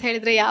ನಿಮಗೆ ಅಂತ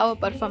ಹೇಳಿದರೆ ಯಾವ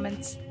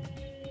ಪರ್ಫಾರ್ಮೆನ್ಸ್?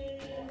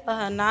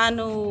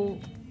 ನಾನು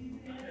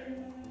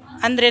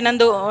ಅಂದರೆ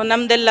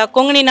ನಮ್ಮದೆಲ್ಲ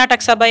ಕೊಂಗಣಿ ನಾಟಕ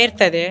ಸಭಾ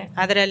ಇರ್ತದೆ,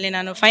 ಅದರಲ್ಲಿ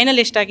ನಾನು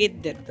ಫೈನಲಿಸ್ಟ್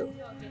ಆಗಿದ್ದದ್ದು.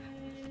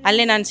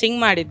 ಅಲ್ಲಿ ನಾನು ಸಿಂಗ್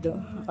ಮಾಡಿದ್ದು,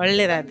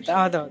 ಒಳ್ಳೆಯದಾಯ್ತು.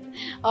 ಹೌದೌದು.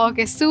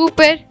 Okay,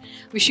 super.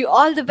 Wish you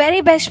all the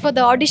very best for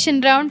the audition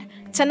round.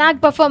 ಚೆನ್ನಾಗಿ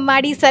ಪರ್ಫಾರ್ಮ್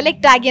ಮಾಡಿ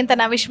ಸೆಲೆಕ್ಟ್ ಆಗಿ ಅಂತ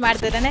ನಾವು ವಿಶ್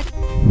ಮಾಡ್ತಿದ್ದೇನೆ.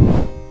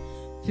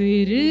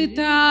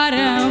 फिरता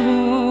रहूं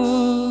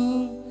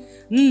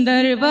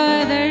दर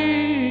बदर,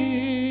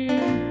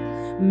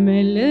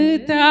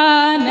 मिलता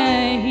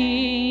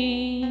नहीं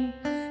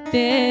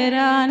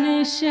तेरा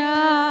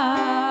निशान,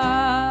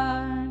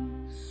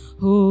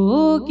 हो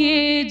के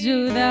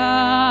जुदा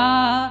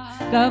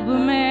कब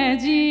मैं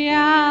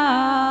जिया,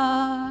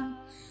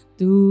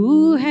 तू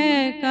है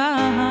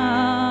कहाँ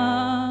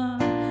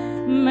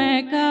मैं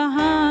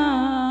कहाँ,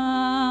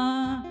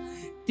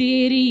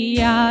 तेरी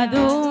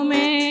यादों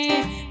में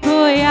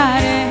खोया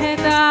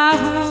रहता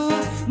हूँ,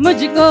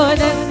 मुझको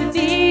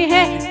दसती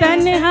है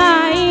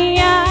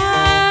तन्हाइयाँ,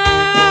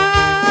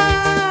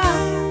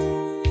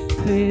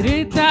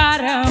 फिरता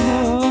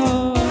रहूं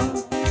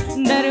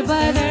दर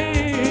बदर,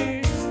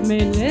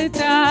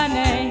 मिलता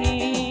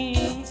नहीं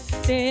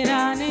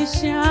तेरा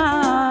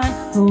निशान,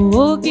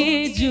 हो के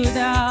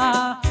जुदा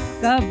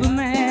कब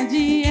मैं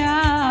जिया,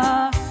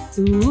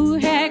 तू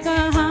है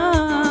कहाँ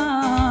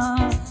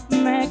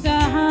मैं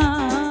कहाँ.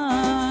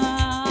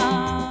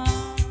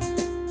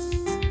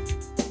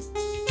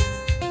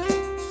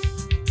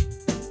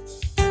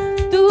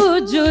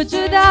 जो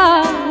जुदा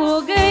हो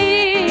गई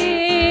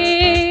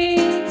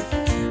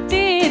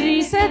तेरी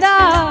सदा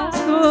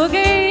हो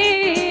गई,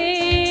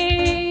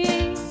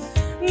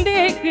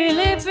 देख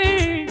ले फिर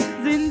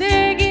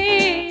जिंदगी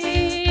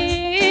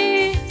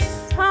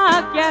हाँ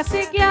क्या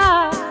से क्या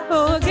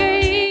हो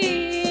गई,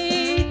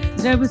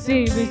 जब से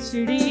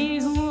बिछड़ी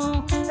हूँ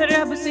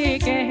रब से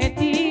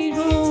कहती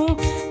हूँ,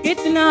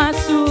 कितना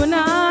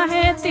सुना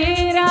है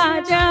तेरा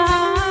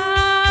जहां,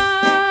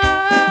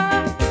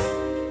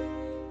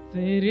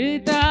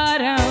 फिरता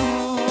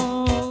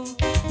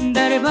रहूं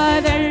दर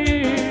बदर,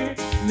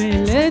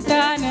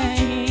 मिलता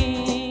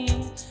नहीं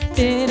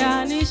तेरा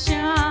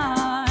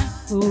निशान,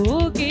 हो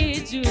के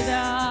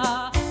जुदा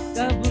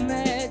कब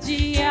मैं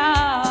जिया,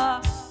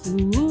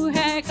 तू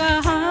है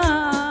कहाँ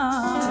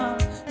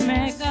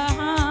मैं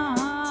कहाँ.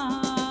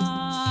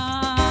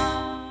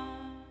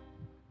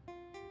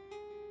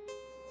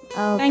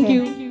 Thank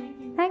you.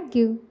 Thank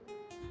you.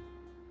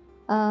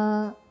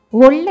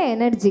 ಒಳ್ಳೆ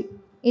ಎನರ್ಜಿ.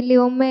 ಇಲ್ಲಿ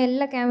ಒಮ್ಮೆ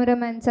ಎಲ್ಲ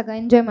ಕ್ಯಾಮ್ರಾಮ್ಯಾನ್ಸ್ ಆಗ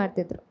ಎಂಜಾಯ್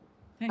ಮಾಡ್ತಿದ್ರು.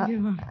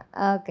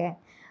 ಓಕೆ,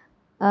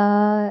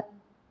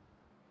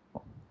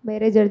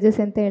 ಬೇರೆ ಜಡ್ಜಸ್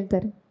ಅಂತ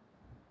ಹೇಳ್ತಾರೆ?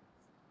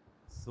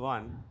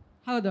 ಸ್ವಾನ್.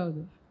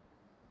 ಹೌದೌದು.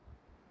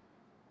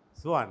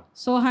 ಸ್ವಾನ್.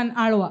 Sohan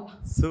Alva.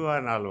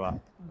 Suvan Alva.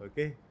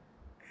 Okay.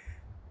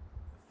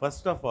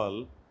 First of all,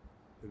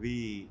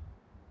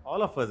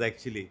 all of us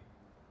actually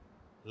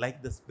like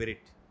the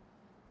spirit.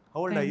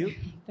 How old are you?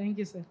 Thank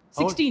you, sir.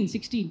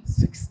 16.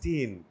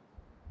 16.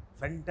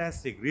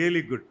 Fantastic.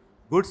 Really good.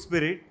 Good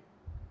spirit.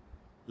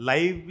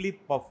 Lively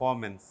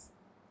performance.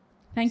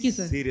 Thank you,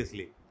 sir.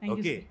 Seriously. Thank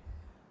you, Okay. sir.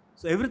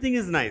 So everything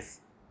is nice.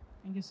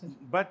 Thank you, sir.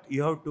 But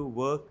you have to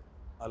work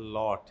a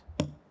lot.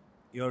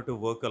 You have to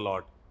work a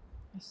lot.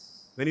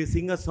 When you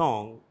sing a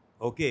song,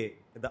 okay,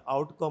 the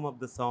outcome of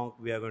the song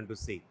we are going to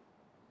see.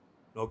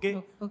 Okay?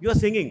 You are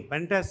singing,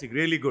 fantastic,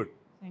 really good.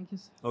 Thank you,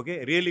 sir. Okay,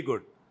 really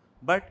good.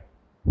 But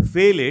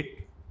fail it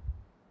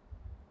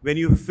when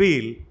you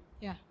feel,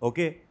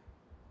 okay,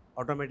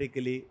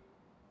 automatically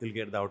you'll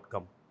get the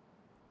outcome.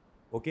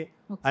 Okay?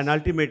 And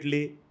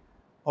ultimately,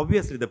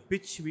 obviously the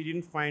pitch, we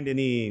didn't find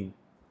any,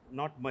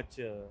 not much,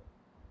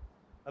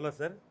 hello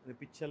sir, the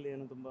pitch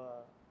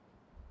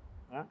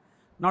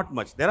not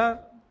much. There are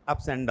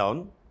ups and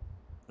downs.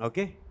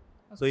 Okay?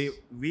 So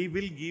we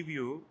will give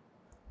you,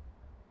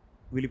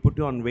 we'll put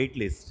you on wait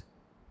list.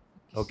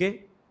 Okay?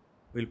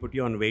 We'll put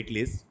you on wait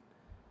list.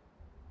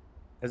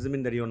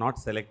 Doesn't that you're not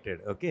selected.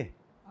 Okay?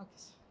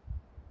 Okay.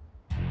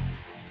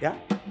 Yeah?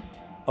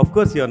 Of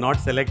course you're not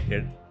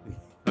selected.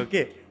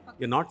 Okay?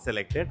 You're not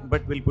selected,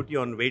 but we'll put you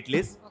on wait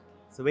list.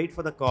 So wait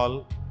for the call.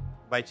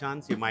 By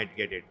chance you might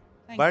get it.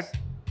 But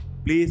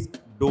please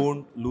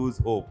don't lose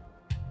hope.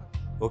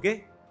 Okay?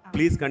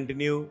 Please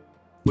continue,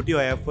 put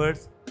your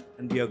efforts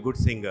and be a good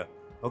singer.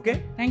 Okay?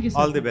 Thank you, sir.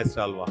 All the best,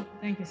 Alva.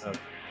 Thank you, sir.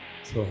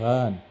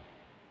 Sohan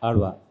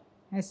Alva.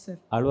 Yes, sir.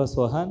 Alva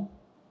Sohan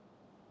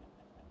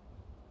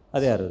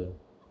ಅದೇ ಯಾರದು?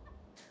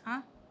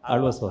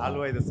 Alva Sohan.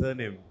 Alva is the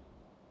surname.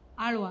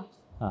 Alva.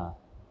 ಹಾಂ,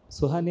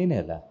 ಸೋಹನ್ ನೀನೇ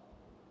ಅಲ್ಲ?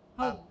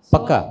 ಹೌದು.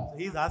 ಪಕ್ಕ?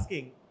 He is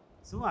asking,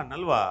 Suhan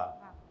ಅಲ್ವಾ?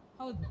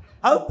 ಹೌದು.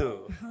 ಹೌದು.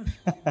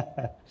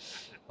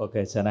 ಓಕೆ,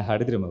 ಚೆನ್ನಾಗಿ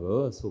ಹಾಡಿದ್ರಿ ಮಗು,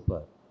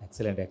 ಸೂಪರ್,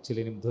 ಎಕ್ಸಲೆಂಟ್.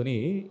 ಆ್ಯಕ್ಚುಲಿ ನಿಮ್ಮ ಧ್ವನಿ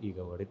ಈಗ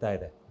ಹೊಡಿತಾ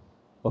ಇದೆ.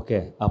 ಓಕೆ,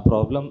 ಆ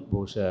ಪ್ರಾಬ್ಲಮ್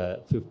ಬಹುಶಃ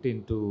 15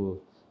 to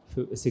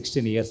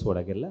 16 ಇಯರ್ಸ್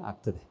ಒಳಗೆಲ್ಲ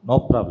ಆಗ್ತದೆ, no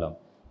problem.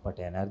 But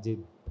energy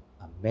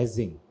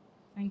amazing.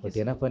 But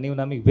ಏನಪ್ಪ, ನೀವು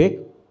ನಮಗೆ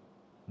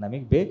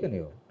ಬೇಕು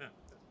ನೀವು.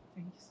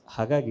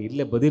 ಹಾಗಾಗಿ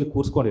ಇಲ್ಲೇ ಬದಿಲಿ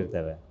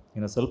ಕೂರಿಸ್ಕೊಂಡಿರ್ತೇವೆ,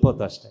 ಇನ್ನು ಸ್ವಲ್ಪ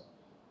ಹೊತ್ತು ಅಷ್ಟೇ.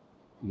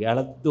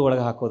 ಎಳದ್ದು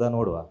ಒಳಗೆ ಹಾಕೋದ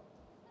ನೋಡುವ,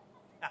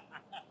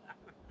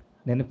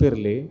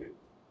 ನೆನಪಿರಲಿ.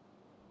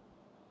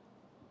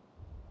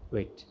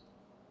 Wait.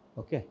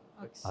 Okay,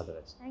 all the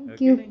best.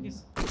 Thank you.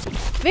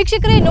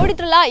 ವೀಕ್ಷಕರೇ,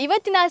 ನೋಡಿದ್ರಲ್ಲ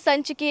ಇವತ್ತಿನ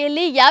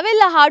ಸಂಚಿಕೆಯಲ್ಲಿ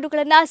ಯಾವೆಲ್ಲ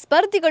ಹಾಡುಗಳನ್ನ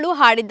ಸ್ಪರ್ಧಿಗಳು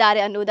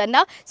ಹಾಡಿದ್ದಾರೆ ಅನ್ನೋದನ್ನ.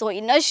 ಸೊ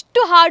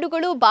ಇನ್ನಷ್ಟು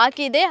ಹಾಡುಗಳು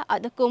ಬಾಕಿ ಇದೆ.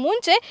 ಅದಕ್ಕೂ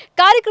ಮುಂಚೆ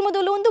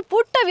ಕಾರ್ಯಕ್ರಮದಲ್ಲೂ ಒಂದು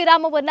ಪುಟ್ಟ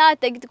ವಿರಾಮವನ್ನ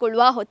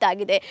ತೆಗೆದುಕೊಳ್ಳುವ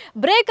ಹೊತ್ತಾಗಿದೆ.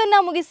 ಬ್ರೇಕ್ ಅನ್ನ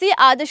ಮುಗಿಸಿ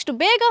ಆದಷ್ಟು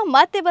ಬೇಗ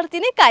ಮತ್ತೆ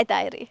ಬರ್ತೀನಿ, ಕಾಯ್ತಾ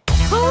ಇರಿ.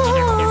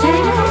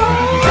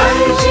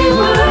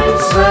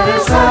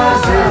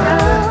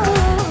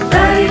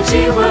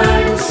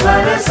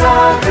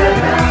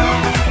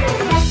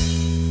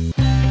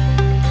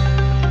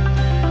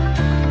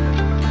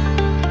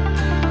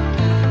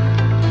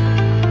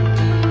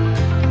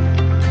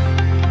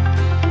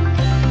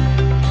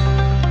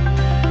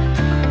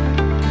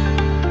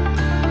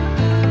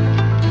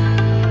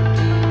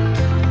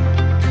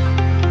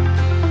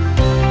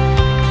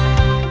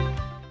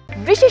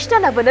 ವಿಶಿಷ್ಟ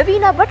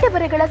ನವನವೀನ ಬಟ್ಟೆ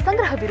ಬರೆಗಳ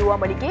ಸಂಗ್ರಹವಿರುವ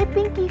ಮಳಿಗೆ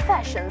ಪಿಂಕಿ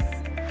ಫ್ಯಾಷನ್ಸ್.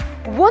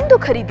 ಒಂದು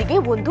ಖರೀದಿಗೆ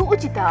ಒಂದು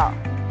ಉಚಿತ.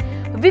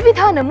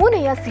 ವಿವಿಧ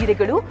ನಮೂನೆಯ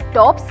ಸೀರೆಗಳು,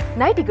 tops,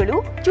 ನೈಟಿಗಳು,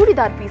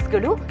 churidar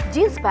ಪೀಸ್ಗಳು,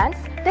 jeans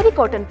pants,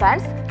 terry cotton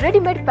pants,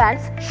 readymade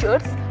pants,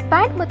 shirts,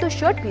 pant ಮತ್ತು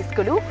ಶರ್ಟ್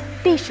ಪೀಸ್ಗಳು,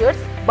 ಟೀ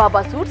ಶರ್ಟ್ಸ್,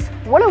 ಬಾಬಾ ಸೂಟ್ಸ್,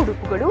 ಒಳ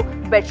ಉಡುಪುಗಳು,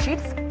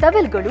 ಬೆಡ್ಶೀಟ್ಸ್,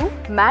 ಟವೆಲ್ಗಳು,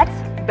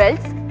 ಮ್ಯಾಟ್ಸ್,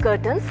 ಬೆಲ್ಟ್ಸ್,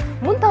 ಕರ್ಟನ್ಸ್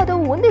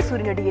ಮುಂತಾದವು ಒಂದೇ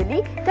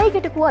ಸೂರಿನಡಿಯಲ್ಲಿ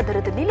ಕೈಗೆಟುಕುವ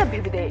ದರದಲ್ಲಿ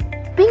ಲಭ್ಯವಿದೆ.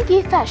 ಪಿಂಕಿ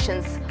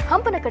ಫ್ಯಾಷನ್ಸ್,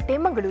 ಹಂಪನಕಟ್ಟೆ,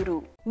 ಮಂಗಳೂರು.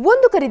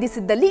 ಒಂದು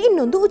ಖರೀದಿಸಿದ್ದಲ್ಲಿ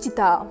ಇನ್ನೊಂದು ಉಚಿತ.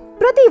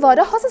 ಪ್ರತಿ ವಾರ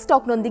ಹೊಸ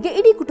ಸ್ಟಾಕ್ನೊಂದಿಗೆ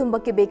ಇಡೀ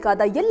ಕುಟುಂಬಕ್ಕೆ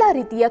ಬೇಕಾದ ಎಲ್ಲಾ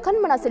ರೀತಿಯ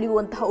ಕಣ್ಮನ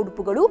ಸೆಳೆಯುವಂತಹ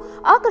ಉಡುಪುಗಳು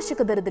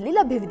ಆಕರ್ಷಕ ದರದಲ್ಲಿ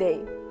ಲಭ್ಯವಿದೆ.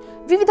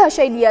 ವಿವಿಧ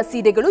ಶೈಲಿಯ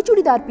ಸೀರೆಗಳು,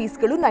 churidar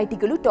ಪೀಸ್ಗಳು,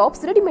 ನೈಟಿಗಳು,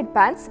 tops, readymade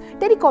pants,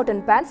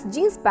 terry cotton pants,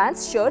 jeans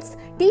pants, shirts,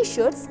 T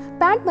shirts,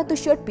 pant ಮತ್ತು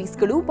ಶರ್ಟ್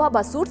ಪೀಸ್ಗಳು,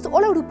 ಬಾಬಾ ಸೂಟ್ಸ್,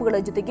 ಒಳ ಉಡುಪುಗಳ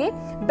ಜೊತೆಗೆ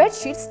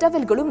ಬೆಡ್ಶೀಟ್ಸ್,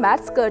 ಟವೆಲ್ಗಳು,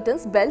 ಮ್ಯಾಟ್ಸ್,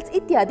 ಕರ್ಟನ್ಸ್, ಬೆಲ್ಟ್ಸ್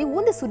ಇತ್ಯಾದಿ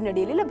ಒಂದೇ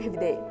ಸೂರಿನಡಿಯಲ್ಲಿ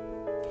ಲಭ್ಯವಿದೆ.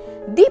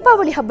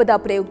 ದೀಪಾವಳಿ ಹಬ್ಬದ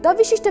ಪ್ರಯುಕ್ತ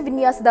ವಿಶಿಷ್ಟ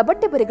ವಿನ್ಯಾಸದ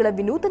ಬಟ್ಟೆ ಬರೆಗಳ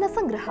ವಿನೂತನ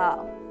ಸಂಗ್ರಹ.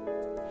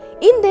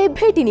 ಇಂದೇ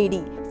ಭೇಟಿ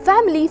ನೀಡಿ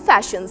ಫ್ಯಾಮಿಲಿ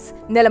ಫ್ಯಾಷನ್ಸ್,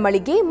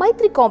 ನೆಲಮಳಿಗೆ,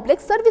 ಮೈತ್ರಿ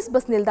ಕಾಂಪ್ಲೆಕ್ಸ್, ಸರ್ವಿಸ್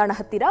ಬಸ್ ನಿಲ್ದಾಣ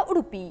ಹತ್ತಿರ,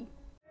 Udupi.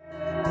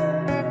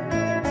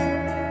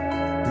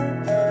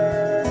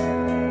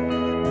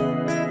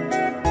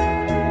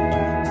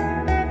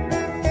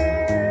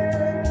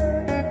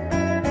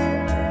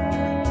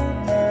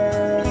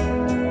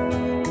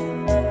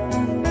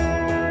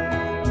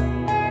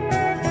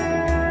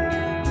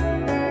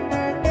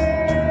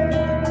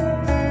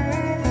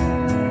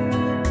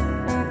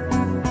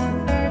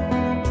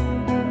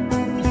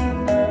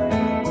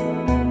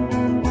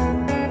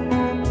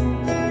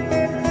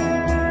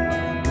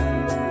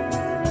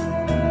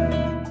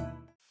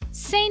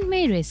 St.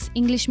 Mary's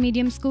English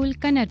Medium School,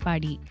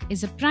 Kannarpadi,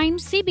 is a prime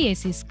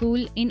CBSE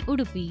school in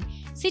Udupi,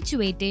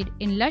 situated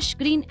in lush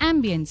green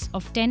ambience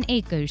of 10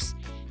 acres,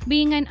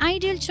 being an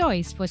ideal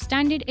choice for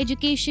standard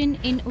education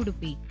in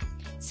Udupi.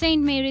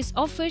 St. Mary's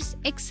offers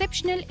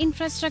exceptional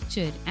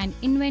infrastructure and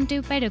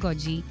inventive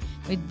pedagogy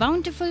with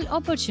bountiful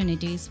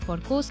opportunities for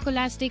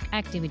co-scholastic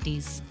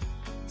activities.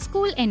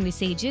 School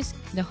envisages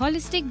the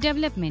holistic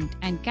development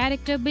and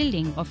character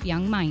building of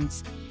young minds.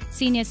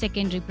 Senior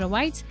secondary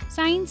provides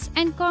science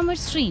and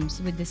commerce streams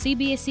with the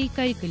CBSE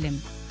curriculum.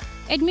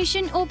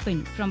 Admission open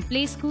from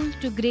play school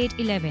to grade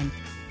 11th.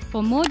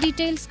 For more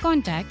details,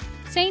 contact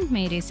St.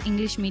 Mary's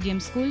English Medium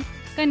School,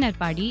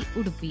 Kannarpadi,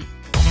 Udupi.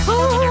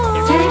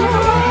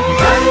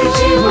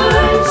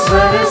 Daijiworld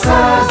Swara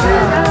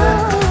Sagara,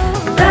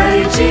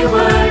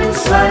 Daijiworld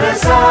Swara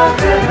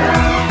Sagara.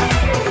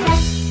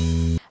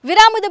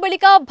 ವಿರಾಮದ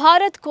ಬಳಿಕ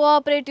Bharat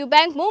cooperative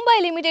bank Mumbai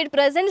limited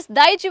presents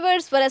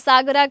Daijiworld ಸ್ವರ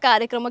ಸಾಗರ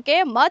ಕಾರ್ಯಕ್ರಮಕ್ಕೆ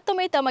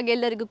ಮತ್ತೊಮ್ಮೆ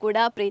ತಮಗೆಲ್ಲರಿಗೂ ಕೂಡ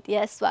ಪ್ರೀತಿಯ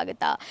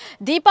ಸ್ವಾಗತ.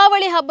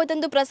 ದೀಪಾವಳಿ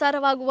ಹಬ್ಬದಂದು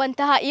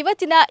ಪ್ರಸಾರವಾಗುವಂತಹ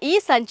ಇವತ್ತಿನ ಈ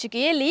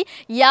ಸಂಚಿಕೆಯಲ್ಲಿ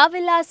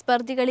ಯಾವೆಲ್ಲ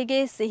ಸ್ಪರ್ಧಿಗಳಿಗೆ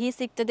ಸಿಹಿ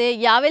ಸಿಗ್ತದೆ,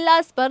 ಯಾವೆಲ್ಲ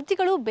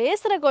ಸ್ಪರ್ಧಿಗಳು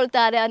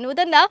ಬೇಸರಗೊಳ್ತಾರೆ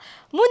ಅನ್ನೋದನ್ನ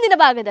ಮುಂದಿನ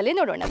ಭಾಗದಲ್ಲಿ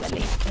ನೋಡೋಣ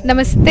ಬನ್ನಿ.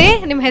 ನಮಸ್ತೆ,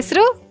 ನಿಮ್ಮ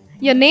ಹೆಸರು?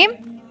 Your name?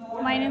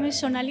 My name is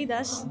Sonali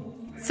Das.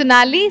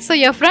 Sonali, so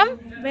you're from?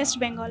 West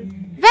Bengal.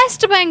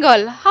 West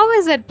Bengal. How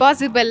is it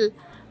possible?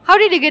 How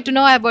did you get to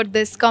know about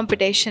this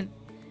competition?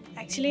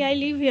 Actually, I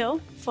live here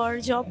for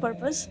job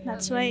purpose.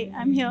 That's why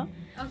I'm here.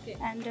 Okay.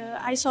 And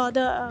I saw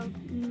the,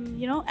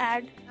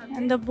 ad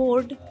and the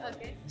board,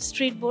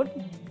 street board.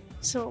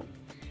 So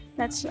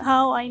that's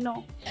how I know.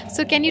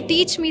 So can you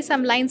teach me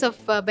some lines of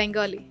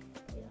Bengali?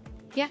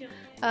 Yeah.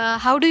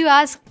 How do you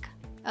ask,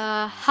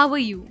 how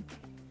are you?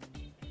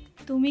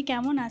 Tumi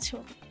kemon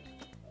acho?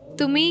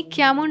 Tumi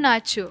kemon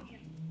acho?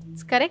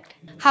 It's correct.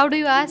 How do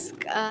you ask,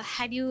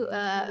 had you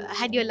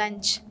had your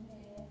lunch?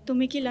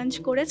 Tumi ki lunch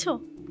korecho?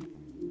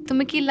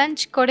 Tumi ki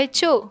lunch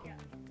korecho?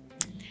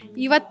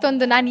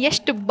 ಇವತ್ತೊಂದು ನಾನು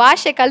ಎಷ್ಟು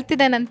ಭಾಷೆ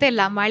ಕಲ್ತಿದ್ದೇನಂತೆ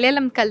ಇಲ್ಲ,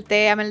 ಮಲಯಾಳಂ ಕಲಿತೆ,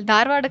 ಆಮೇಲೆ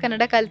ಧಾರವಾಡ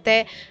ಕನ್ನಡ ಕಲಿತೆ,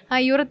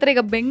 ಇವ್ರ ಹತ್ರ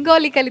ಈಗ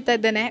ಬೆಂಗಾಲಿ ಕಲಿತಾ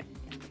ಇದ್ದೇನೆ.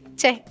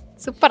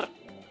 ಸೂಪರ್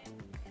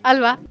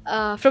ಅಲ್ವಾ?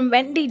 From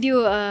when did you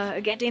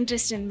get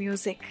interest in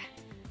music?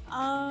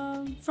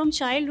 From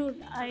childhood,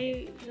 I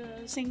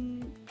sing,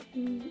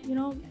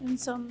 in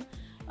some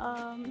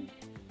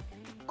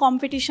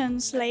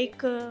competitions like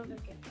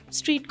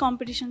street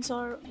competitions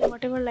or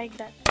whatever like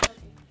that.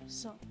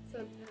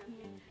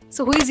 So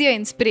who is your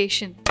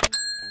inspiration?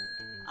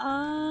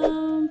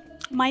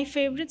 My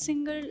favorite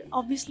singer,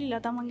 obviously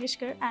Lata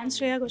Mangeshkar and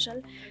Shreya Ghoshal.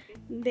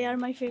 They are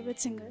my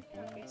favorite singer.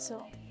 So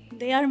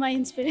they are my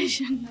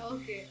inspiration.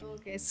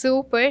 Okay,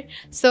 super.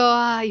 So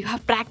you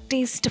have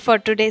practiced for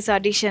today's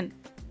audition.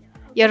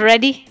 You're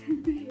ready?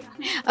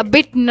 A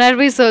bit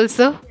nervous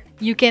also.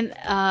 You can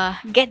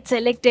get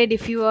selected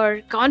if you are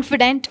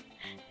confident,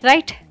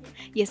 right?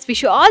 Yes,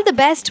 wish you all the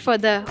best for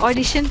the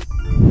audition.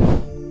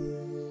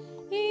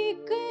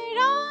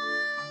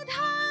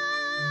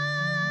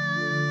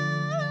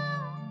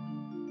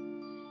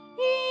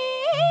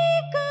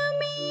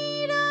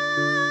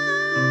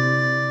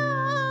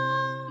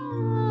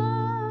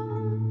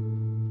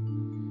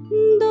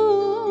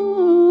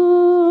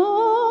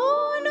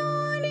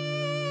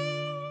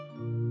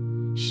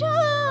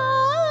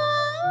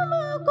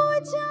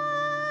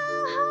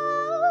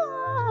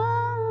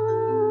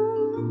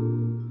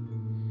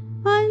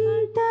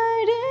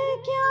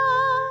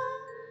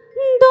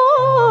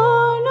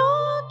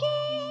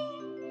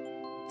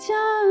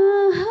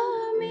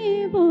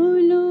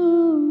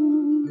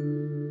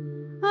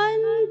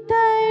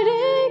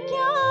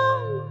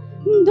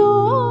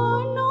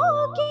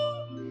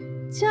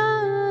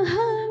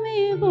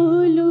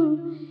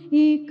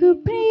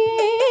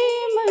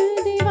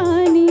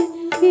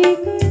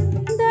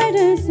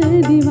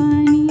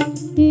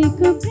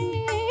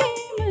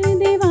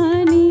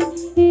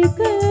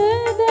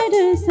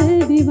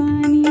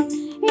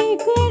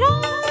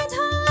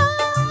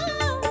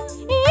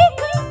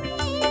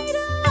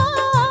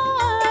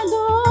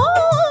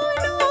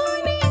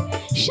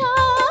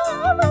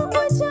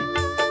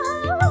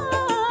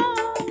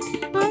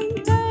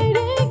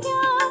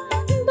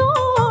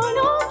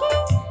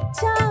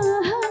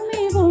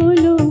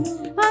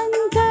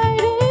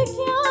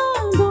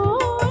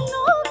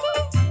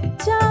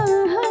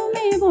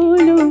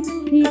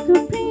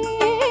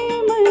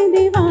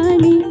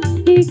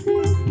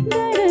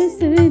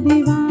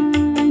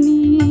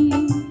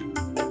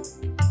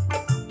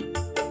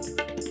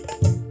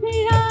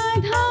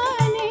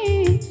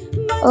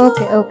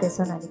 Okay,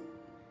 Sonali.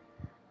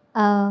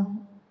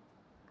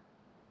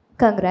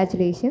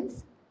 Congratulations.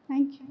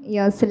 Thank you.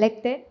 You're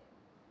selected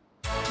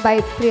by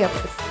 3 of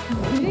us.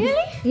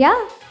 Really? Yeah.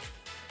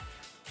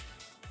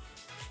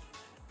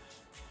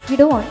 You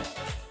don't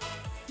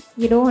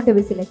want to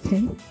be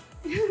selected.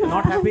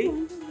 Not happy?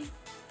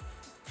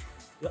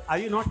 Are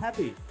you not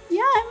happy?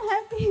 Yeah, I'm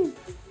happy.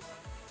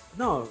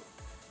 No.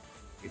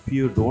 If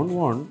you don't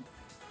want,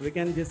 we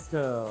can just...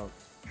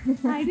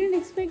 I didn't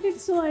expect it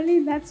so early.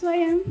 That's why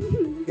I'm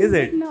Is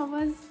it?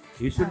 nervous.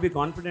 You should be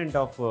confident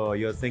of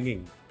your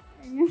singing.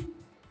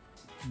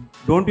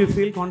 Don't you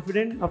feel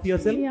confident of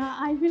yourself?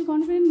 Yeah, I feel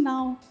confident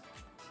now.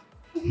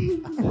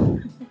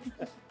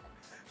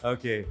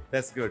 Okay,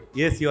 that's good.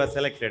 Yes, you are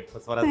selected for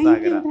Swara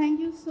Sagara. Thank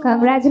you so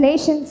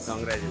Congratulations.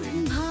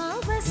 Congratulations.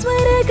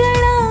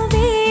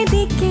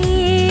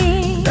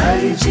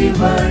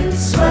 Daijiworld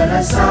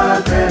Swara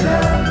Sagara,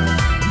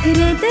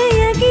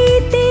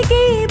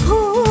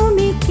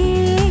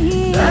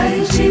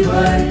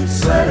 Daijiworld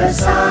Swara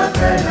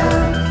Sagara.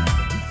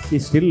 She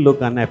still look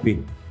unhappy.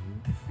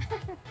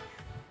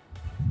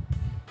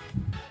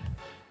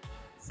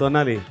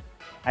 Sonali,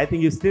 I think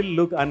you still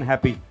look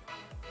unhappy.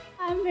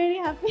 I'm very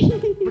happy.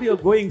 But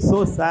you're going so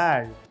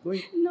sad.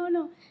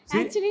 No.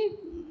 See? Actually,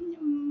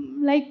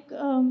 like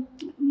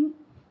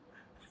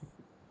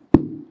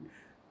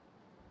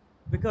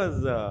Because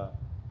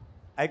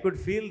I could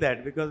feel that,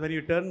 because when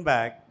you turn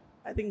back,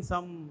 I think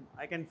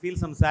I can feel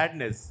some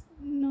sadness.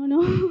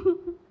 no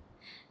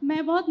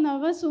मैं बहुत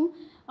nervous हूँ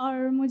और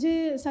मुझे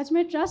सच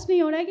में trust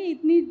नहीं हो रहा है कि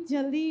इतनी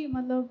जल्दी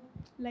मतलब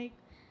लाइक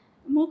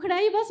मुखड़ा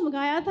ही बस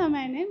गाया था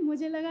मैंने,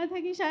 मुझे लगा था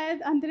कि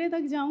शायद अंतरे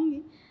तक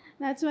जाऊंगी.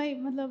 दैट्स व्हाई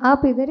मतलब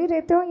आप इधर ही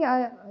रहते हो या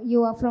you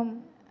are from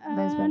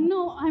waste Bengal?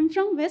 No, I'm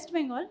from West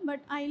Bengal, but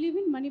I live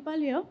in Manipal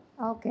here.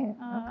 Okay.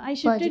 I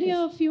shifted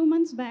here a few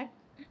months back.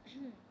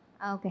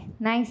 Okay,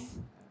 nice.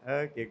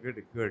 Okay, good.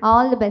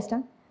 All the best.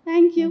 Huh?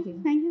 Thank you so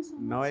much.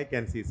 Now I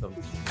can see some.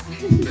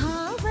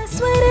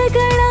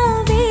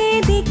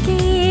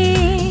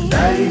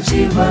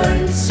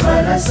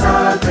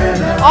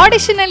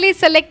 Audition ಅಲ್ಲಿ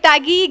select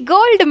ಆಗಿ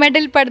gold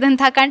medal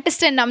ಪಡೆದಂತಹ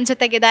contestant ನಮ್ಮ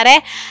ಜೊತೆಗಿದ್ದಾರೆ.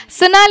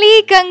 Sonauli,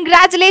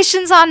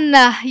 congratulations on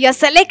your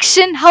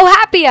selection. How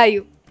happy are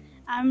you?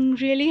 I'm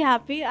really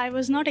happy. I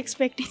was not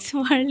expecting so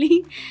early.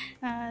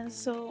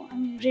 So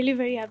I'm really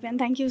very happy and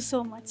thank you so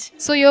much.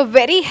 So you're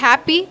very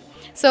happy.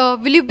 So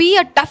will you be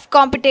a tough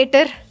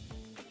competitor?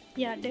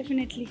 Yeah,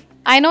 definitely.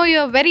 I know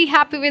you're very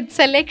happy with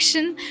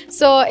selection.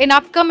 So in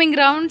upcoming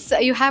rounds,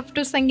 you have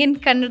to sing in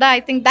Kannada.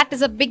 I think that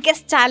is the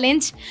biggest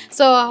challenge.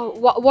 So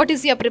what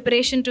is your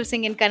preparation to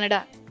sing in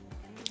Kannada?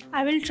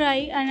 I will try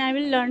and I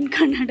will learn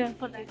Kannada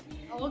for that.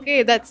 Okay,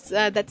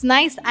 that's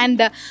nice. And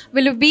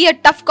will you be a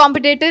tough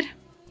competitor?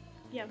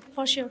 Yeah,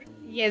 for sure.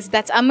 Yes,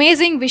 that's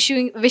amazing.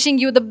 Wishing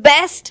you the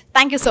best.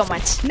 Thank you so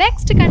much.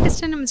 Next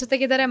contestant ನಮ್ಮ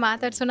ಜೊತೆಗಿದ್ದಾರೆ,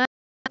 ಮಾತಾಡ್ಸೋಣ.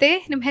 ಮತ್ತೆ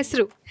ನಿಮ್ಮ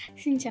ಹೆಸರು?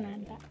 ಸಿಂಚನ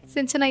ಅಂತ.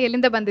 ಸಿಂಚನ,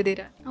 ಎಲ್ಲಿಂದ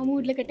ಬಂದಿದ್ದೀರಾ?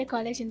 ಮೂಡ್ಲಕಟ್ಟೆ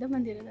ಕಾಲೇಜಿಂದ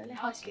ಬಂದಿರೋದಲ್ಲ,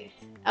 ಹಾಸ್ಟೆಲ್.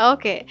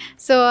 ಓಕೆ,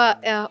 ಸೊ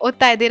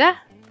ಓದ್ತಾ ಇದ್ದೀರಾ?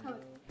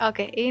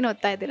 ಓಕೆ, ಏನು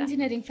ಓದ್ತಾ ಇದ್ದೀರಾ?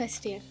 Engineering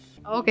first year.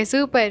 Okay,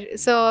 super.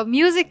 So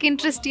music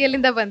interest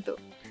ಎಲ್ಲಿಂದ ಬಂತು?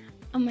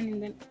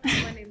 ಅಮ್ಮನಿಂದ.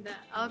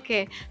 ಓಕೆ,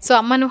 ಸೊ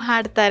ಅಮ್ಮನೂ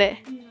ಹಾಡ್ತಾರೆ?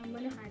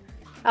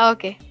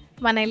 ಓಕೆ,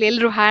 ಮನೇಲಿ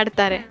ಎಲ್ಲರೂ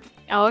ಹಾಡ್ತಾರೆ.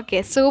 Okay,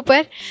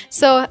 super.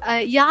 ಸೊ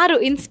ಯಾರು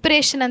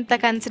ಇನ್ಸ್ಪಿರೇಷನ್ ಅಂತ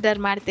ಕನ್ಸಿಡರ್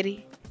ಮಾಡ್ತೀರಿ?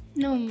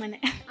 ನಮ್ಮನೆ.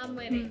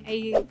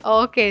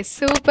 Okay,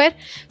 super.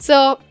 ಸೊ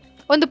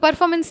ಒಂದು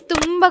ಪರ್ಫಾರ್ಮೆನ್ಸ್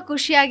ತುಂಬ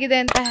ಖುಷಿಯಾಗಿದೆ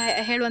ಅಂತ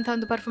ಹೇಳುವಂಥ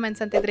ಒಂದು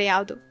ಪರ್ಫಾರ್ಮೆನ್ಸ್ ಅಂತಿದ್ರೆ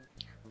ಯಾವುದು?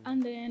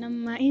 ಅಂದರೆ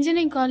ನಮ್ಮ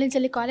ಇಂಜಿನಿಯರಿಂಗ್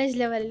ಕಾಲೇಜಲ್ಲಿ ಕಾಲೇಜ್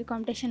ಲೆವೆಲಲ್ಲಿ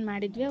ಕಾಂಪಿಟೇಷನ್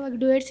ಮಾಡಿದ್ವಿ, ಅವಾಗ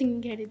ಡ್ಯುಯೆಟ್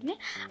ಸಿಂಗಿಂಗ್ ಹೇಳಿದ್ವಿ.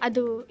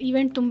 ಅದು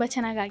ಈವೆಂಟ್ ತುಂಬ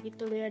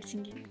ಚೆನ್ನಾಗಾಗಿತ್ತು, duet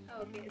singing.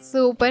 Okay,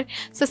 super.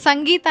 So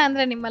ಸಂಗೀತ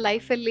ಅಂದರೆ ನಿಮ್ಮ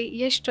ಲೈಫಲ್ಲಿ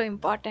ಎಷ್ಟು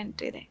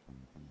ಇಂಪಾರ್ಟೆಂಟ್ ಇದೆ?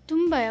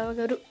 ತುಂಬ.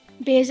 ಯಾವಾಗಾದ್ರು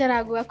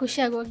ಬೇಜಾರಾಗುವಾಗ,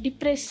 ಖುಷಿಯಾಗುವಾಗ,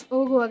 ಡಿಪ್ರೆಸ್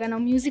ಹೋಗುವಾಗ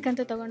ನಾವು ಮ್ಯೂಸಿಕ್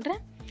ಅಂತ ತೊಗೊಂಡ್ರೆ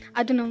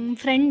ಅದು ನಮ್ಮ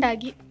ಫ್ರೆಂಡ್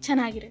ಆಗಿ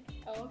ಚೆನ್ನಾಗಿರುತ್ತೆ.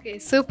 Okay,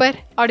 super.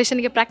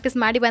 ಆಡಿಷನ್ಗೆ ಪ್ರಾಕ್ಟೀಸ್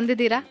ಮಾಡಿ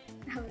ಬಂದಿದ್ದೀರಾ?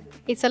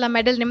 ಈ ಸಲ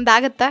ಮೆಡಲ್ ನಿಮ್ದು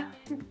ಆಗುತ್ತಾ?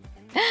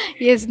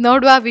 ಎಸ್,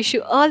 ನೋಡುವ. Wish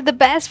you all the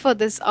best for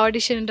this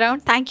audition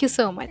round. Thank you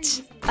so much.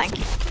 Thank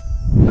you.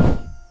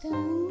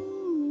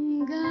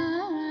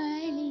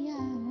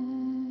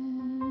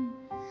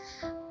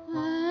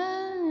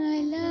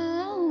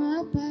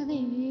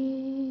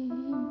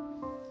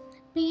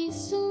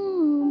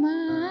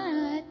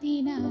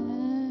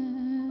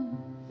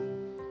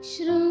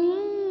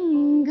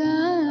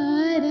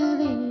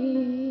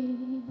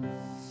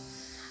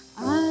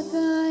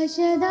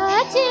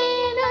 ಆಕಾಶದಾಚೆ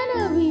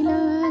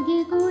ನನವಿಲಾಗಿ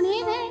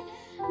ಕುಣಿದೆ,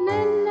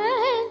 ನನ್ನ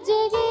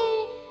ಹೆಜ್ಜೆಗೆ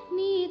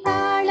ನೀ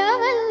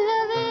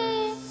ತಾಳವಲ್ಲವೇ,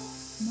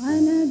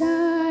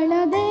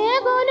 ಮನದಾಳದೆ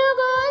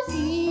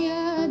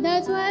ಗುನುಗೋಸಿಯಾದ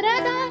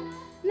ಸ್ವರದ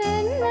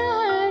ನನ್ನ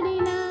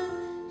ಹಾಡಿನ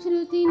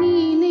ಶ್ರುತಿ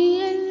ನೀನೇ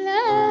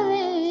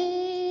ಎಲ್ಲವೇ.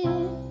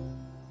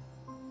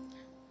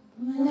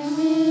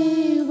 ಒಲವೇ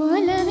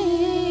ಒಲವೇ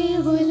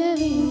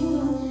ಒಲವೇ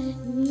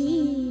ಈ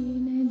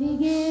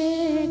ನದಿಗೆ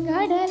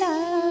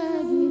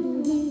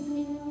ಕಡಲಾಗಿರುವೆ,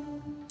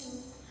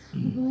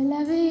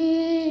 ಒಲವೇ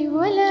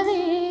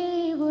ಒಲವೇ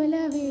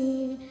ಒಲವೇ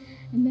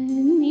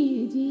ನನ್ನಿ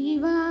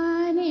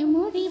ಜೀವಾನೆ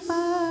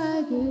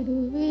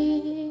ಮುಡಿಪಾಗಿಡುವೆ.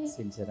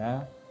 ಸಿಂಚನ,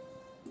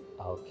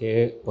 ಓಕೆ,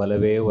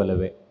 ಒಲವೇ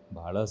ಒಲವೇ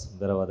ಭಾಳ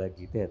ಸುಂದರವಾದ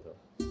ಗೀತೆ ಅದು.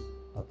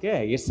 ಓಕೆ,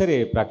 ಎಷ್ಟು ಸರಿ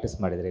ಪ್ರಾಕ್ಟೀಸ್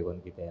ಮಾಡಿದ್ರಿ ಈಗ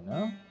ಒಂದು ಗೀತೆಯನ್ನು?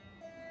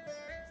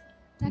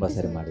 ತುಂಬ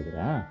ಸರಿ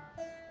ಮಾಡಿದ್ದೀರಾ?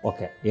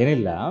 ಓಕೆ,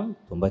 ಏನಿಲ್ಲ,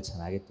 ತುಂಬ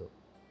ಚೆನ್ನಾಗಿತ್ತು,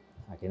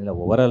 ಹಾಗೇನಿಲ್ಲ,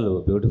 ಓವರಾಲ್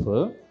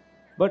ಬ್ಯೂಟಿಫುಲ್.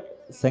 ಬಟ್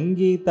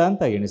ಸಂಗೀತ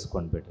ಅಂತ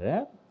ಎಣಿಸ್ಕೊಂಡ್ಬಿಟ್ರೆ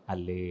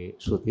ಅಲ್ಲಿ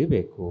ಶ್ರುತಿ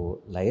ಬೇಕು,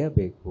 ಲಯ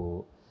ಬೇಕು,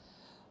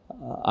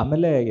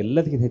 ಆಮೇಲೆ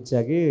ಎಲ್ಲದಕ್ಕಿಂತ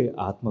ಹೆಚ್ಚಾಗಿ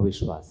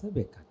ಆತ್ಮವಿಶ್ವಾಸ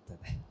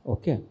ಬೇಕಾಗ್ತದೆ.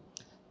 ಓಕೆ,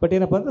 ಬಟ್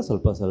ಏನಪ್ಪ ಅಂದರೆ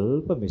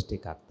ಸ್ವಲ್ಪ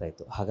ಮಿಸ್ಟೇಕ್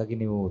ಆಗ್ತಾಯಿತ್ತು. ಹಾಗಾಗಿ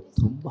ನೀವು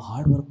ತುಂಬ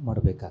ಹಾರ್ಡ್ ವರ್ಕ್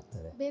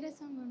ಮಾಡಬೇಕಾಗ್ತದೆ. ಬೇರೆ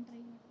ಸಾಂಗ್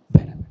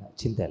ಬೇಡ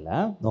ಚಿಂತೆ ಇಲ್ಲ,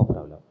 ನೋ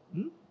ಪ್ರಾಬ್ಲಮ್.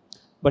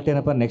 ಬಟ್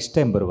ಏನಪ್ಪ, ನೆಕ್ಸ್ಟ್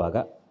ಟೈಮ್ ಬರುವಾಗ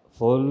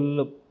ಫುಲ್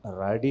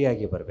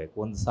ರೆಡಿಯಾಗಿ ಬರಬೇಕು.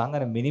 ಒಂದು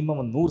ಸಾಂಗನ್ನು ಮಿನಿಮಮ್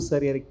ಒಂದು 100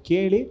 ಸರಿ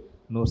ಕೇಳಿ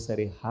 100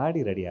 ಸರಿ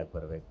ಹಾಡಿ ರೆಡಿಯಾಗಿ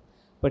ಬರಬೇಕು.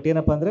 ಬಟ್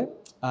ಏನಪ್ಪ ಅಂದರೆ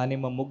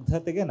ನಿಮ್ಮ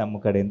ಮುಗ್ಧತೆಗೆ ನಮ್ಮ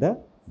ಕಡೆಯಿಂದ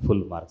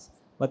ಫುಲ್ ಮಾರ್ಕ್ಸ್.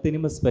 ಮತ್ತು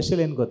ನಿಮ್ಮ ಸ್ಪೆಷಲ್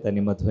ಏನು ಗೊತ್ತಾ,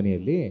 ನಿಮ್ಮ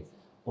ಧ್ವನಿಯಲ್ಲಿ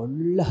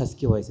ಒಳ್ಳೆ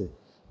ಹಸ್ಕಿ ವಾಯ್ಸ್ ಇದೆ.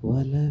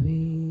 ಒಲವೇ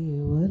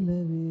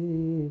ಒಲವೇ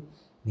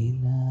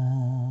ನಿನ್ನ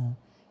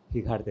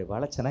ಹೀಗೆ ಹಾಡ್ತೇವೆ,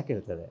 ಭಾಳ ಚೆನ್ನಾಗಿ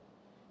ಕೇಳ್ತದೆ.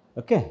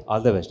 Okay,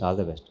 all the best, all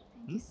the best.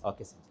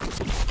 Okay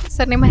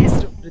sir, ನಿಮ್ಮ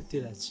ಹೆಸರು?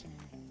 ಪೃಥ್ವಿರಾಜ್.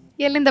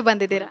 ಎಲ್ಲಿಂದ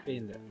ಬಂದಿದ್ದೀರಾ?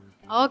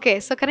 ಓಕೆ,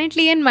 ಸೊ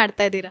ಕರೆಂಟ್ಲಿ ಏನು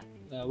ಮಾಡ್ತಾ ಇದ್ದೀರಾ?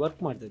 ವರ್ಕ್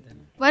ಮಾಡ್ತಾ ಇದ್ದೇನೆ.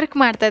 ವರ್ಕ್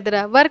ಮಾಡ್ತಾ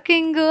ಇದ್ದೀರಾ?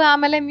 ವರ್ಕಿಂಗ್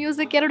ಆಮೇಲೆ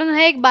ಮ್ಯೂಸಿಕ್ ಎರಡನ್ನೂ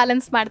ಹೇಗೆ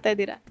ಬ್ಯಾಲೆನ್ಸ್ ಮಾಡ್ತಾ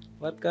ಇದ್ದೀರಾ?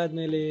 ವರ್ಕ್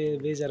ಆದಮೇಲೆ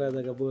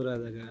ಬೇಜಾರಾದಾಗ ಬೋರ್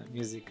ಆದಾಗ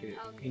ಮ್ಯೂಸಿಕ್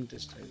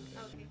ಇಂಟ್ರೆಸ್ಟ್ ಆಗುತ್ತೆ.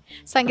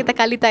 ಸಂಗೀತ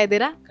ಕಲಿತಾ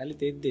ಇದ್ದೀರಾ?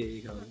 ಕಲಿತಾ ಇದ್ದೆ,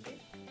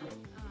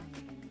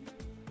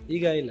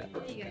 ಈಗ ಇಲ್ಲ.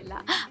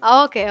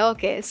 Okay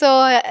okay. So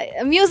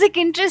music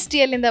interest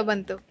ಎಲ್ಲಿಂದ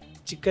ಬಂತು?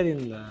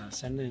 ಚಿಕ್ಕದಿಂದ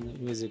ಸಣ್ಣ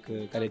ಮ್ಯೂಸಿಕ್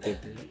ಕಲಿತಾ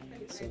ಇದ್ದೆ.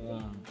 ಸೊ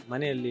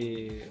ಮನೆಯಲ್ಲಿ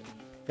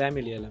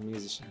ಫ್ಯಾಮಿಲಿ ಎಲ್ಲ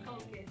ಮ್ಯೂಸಿಷಿಯನ್.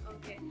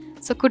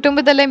 ಸೊ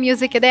ಕುಟುಂಬದಲ್ಲೇ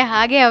ಮ್ಯೂಸಿಕ್ ಇದೆ,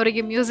 ಹಾಗೆ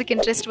ಅವರಿಗೆ ಮ್ಯೂಸಿಕ್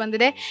ಇಂಟ್ರೆಸ್ಟ್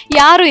ಬಂದಿದೆ.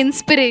 ಯಾರು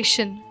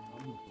ಇನ್ಸ್ಪಿರೇಷನ್?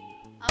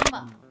 ಅಮ್ಮ.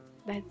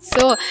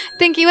 ಸೊ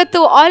ಥಿಂಕ್ ಇವತ್ತು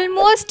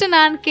ಆಲ್ಮೋಸ್ಟ್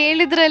ನಾನು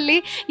ಕೇಳಿದ್ರಲ್ಲಿ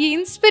ಈ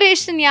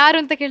ಇನ್ಸ್ಪಿರೇಷನ್ ಯಾರು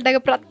ಅಂತ ಕೇಳಿದಾಗ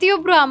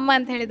ಪ್ರತಿಯೊಬ್ಬರು ಅಮ್ಮ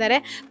ಅಂತ ಹೇಳಿದ್ದಾರೆ.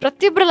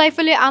 ಪ್ರತಿಯೊಬ್ಬರ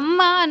ಲೈಫಲ್ಲಿ ಅಮ್ಮ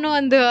ಅನ್ನೋ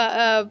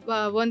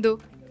ಒಂದು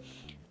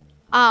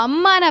ಆ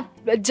ಅಮ್ಮನ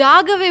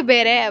ಜಾಗವೇ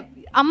ಬೇರೆ.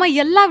 ಅಮ್ಮ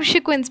ಎಲ್ಲ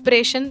ವಿಷಯಕ್ಕೂ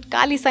ಇನ್ಸ್ಪಿರೇಷನ್,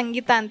 ಖಾಲಿ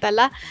ಸಂಗೀತ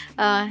ಅಂತಲ್ಲ.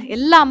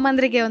 ಎಲ್ಲ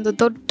ಅಮ್ಮಂದ್ರಿಗೆ ಒಂದು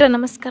ದೊಡ್ಡ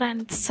ನಮಸ್ಕಾರ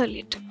ಅಂತ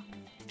ಸಲ್ಯೂಟ್.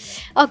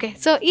 ಓಕೆ,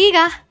 ಸೊ ಈಗ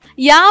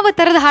ಯಾವ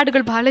ಥರದ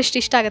ಹಾಡುಗಳು ಬಹಳಷ್ಟು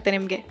ಇಷ್ಟ ಆಗುತ್ತೆ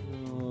ನಿಮಗೆ?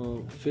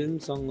 ಫಿಲ್ಮ್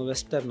ಸಾಂಗ್,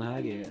 ವೆಸ್ಟರ್ನ್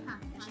ಹಾಗೆ.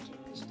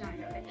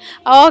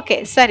 ಓಕೆ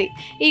ಸರಿ.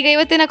 ಈಗ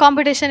ಇವತ್ತಿನ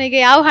ಕಾಂಪಿಟೇಷನಿಗೆ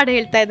ಯಾವ ಹಾಡು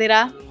ಹೇಳ್ತಾ ಇದ್ದೀರಾ?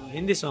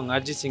 ಹಿಂದಿ ಸಾಂಗ್,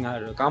 ಅರ್ಜಿತ್ ಸಿಂಗ್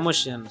ಹಾಡು,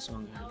 commercial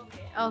song.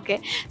 Okay,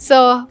 so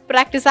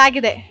practice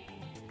ಆಗಿದೆ,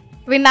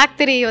 ವಿನ್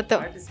ಆಗ್ತೀರಿ ಇವತ್ತು.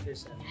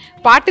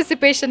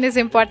 Participation is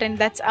important.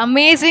 That's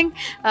amazing.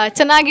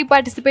 ಚೆನ್ನಾಗಿ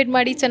ಪಾರ್ಟಿಸಿಪೇಟ್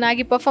ಮಾಡಿ,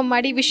 ಚೆನ್ನಾಗಿ ಪರ್ಫಾರ್ಮ್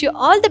ಮಾಡಿ. Wish you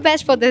all the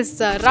best for this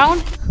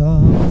round.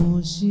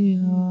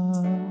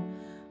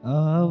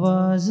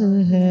 आवाज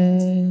है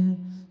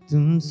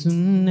तुम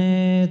सुनने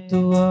तो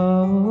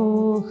आओ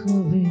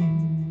कभी,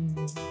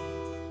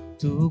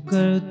 तू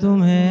कर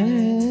तुम्हें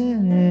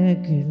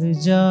खिल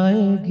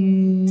जाएगी,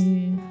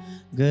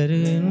 घर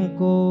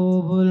इनको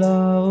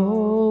बुलाओ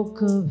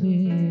कभी,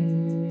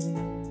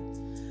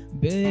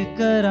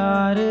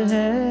 बेकरार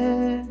है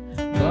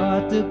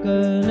बात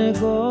करने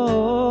को,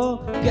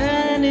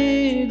 कहने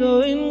दो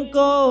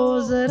इनको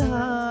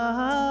जरा,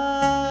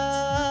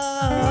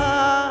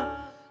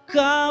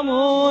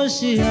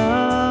 खामोशियाँ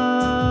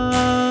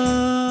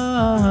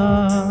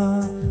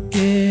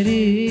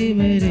तेरी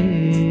मेरी,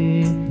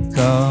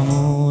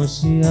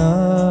 खामोशियाँ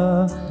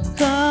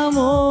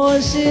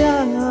खामोशियाँ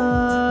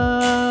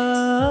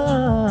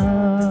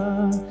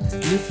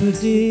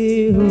लिपटी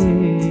हुई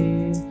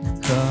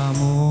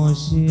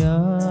खामोशियाँ.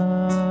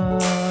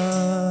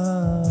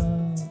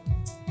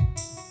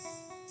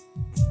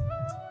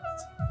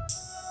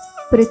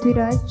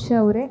 ಪೃಥ್ವಿರಾಜ್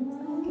ಅವರೇ,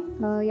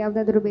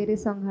 ಯಾವುದಾದ್ರೂ ಬೇರೆ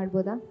ಸಾಂಗ್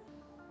ಹಾಡ್ಬೋದಾ?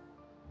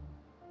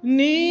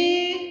 ನೀ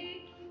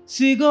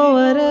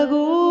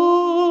ಸಿಗೋವರೆಗೂ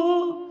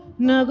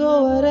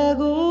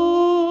ನಗೋವರೆಗೂ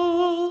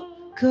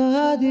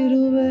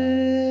ಕಾದಿರುವೆ,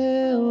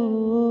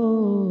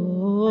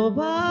 ಓ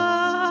ಬಾ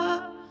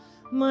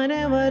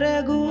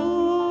ಮನೆವರೆಗೂ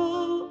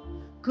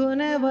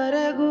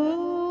ಕೊನೆವರೆಗೂ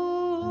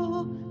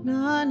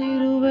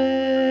ನಾನಿರುವೆ,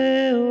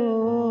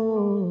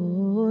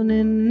 ಓ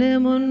ನಿನ್ನೆ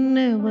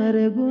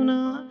ಮೊನ್ನೆವರೆಗೂ ನಾ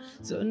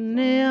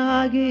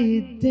ಸೊನ್ನೆಯಾಗಿ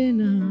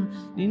ಇದ್ದೆನ,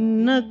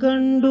 ನಿನ್ನ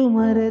ಕಂಡು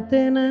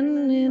ಮರೆತೆ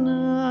ನನ್ನೆನ,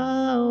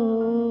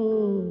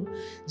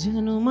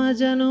 ಜನುಮ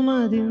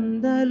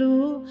ಜನುಮದಿಂದಲೂ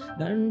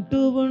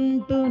ನಂಟು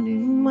ಉಂಟು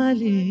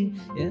ನಿಮ್ಮಲಿ,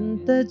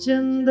 ಎಂತ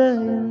ಚಂದ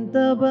ಎಂತ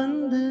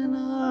ಬಂಧನ.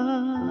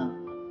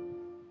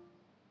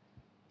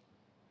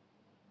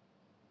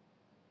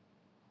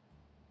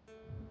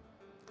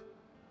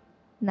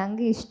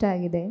 ನನಗೆ ಇಷ್ಟ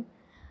ಆಗಿದೆ.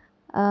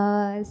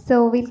 So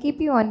will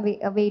keep you on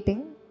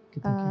waiting.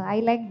 I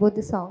like both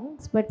the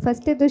songs, but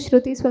first ಇದು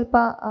ಶ್ರುತಿ ಸ್ವಲ್ಪ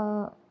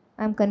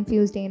ಐ ಆಮ್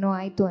ಕನ್ಫ್ಯೂಸ್ಡ್ ಏನೋ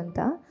ಆಯಿತು ಅಂತ.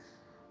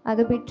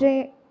 ಅದು ಬಿಟ್ಟರೆ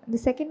the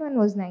second one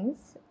was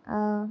nice.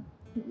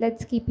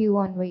 Let's keep you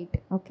on wait.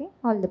 Okay,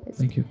 all the best.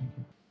 Thank you.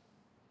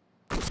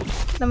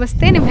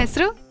 ನಮಸ್ತೆ, ನಿಮ್ಮ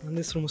ಹೆಸರು? ನನ್ನ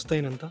ಹೆಸರು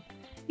ಮುಸ್ತೈನ್ ಅಂತ.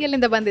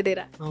 ಎಲ್ಲಿಂದ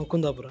ಬಂದಿದ್ದೀರಾ? ನಾವು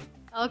ಕುಂದಾಪುರ.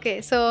 ಓಕೆ,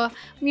 ಸೊ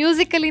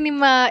ಮ್ಯೂಸಿಕಲ್ಲಿ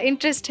ನಿಮ್ಮ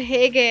ಇಂಟ್ರೆಸ್ಟ್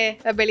ಹೇಗೆ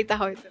ಬೆಳೀತಾ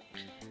ಹೋಯಿತು?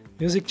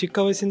 ಮ್ಯೂಸಿಕ್ ಚಿಕ್ಕ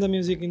ವಯಸ್ಸಿಂದ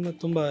ಮ್ಯೂಸಿಕಿಂದ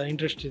ತುಂಬ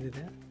ಇಂಟ್ರೆಸ್ಟ್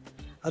ಇದೆ.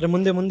 ಆದರೆ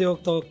ಮುಂದೆ ಮುಂದೆ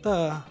ಹೋಗ್ತಾ ಹೋಗ್ತಾ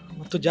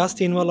ಮತ್ತು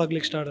ಜಾಸ್ತಿ ಇನ್ವಾಲ್ವ್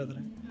ಆಗ್ಲಿಕ್ಕೆ ಸ್ಟಾರ್ಟ್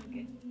ಆದರೆ.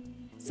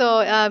 ಸೊ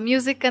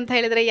ಮ್ಯೂಸಿಕ್ ಅಂತ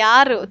ಹೇಳಿದರೆ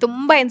ಯಾರು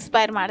ತುಂಬ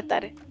ಇನ್ಸ್ಪೈರ್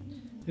ಮಾಡ್ತಾರೆ?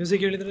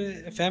 ಮ್ಯೂಸಿಕ್ ಹೇಳಿದರೆ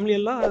ಫ್ಯಾಮಿಲಿ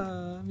ಎಲ್ಲ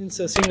ಮೀನ್ಸ್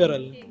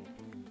ಸಿಂಗರಲ್ಲಿ.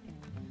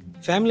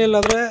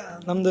 ಫ್ಯಾಮಿಲಿಯಲ್ಲಾದರೆ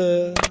ನಮ್ಮದು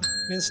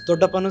ಮೀನ್ಸ್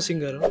ದೊಡ್ಡಪ್ಪನೂ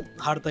ಸಿಂಗರು,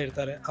 ಹಾಡ್ತಾ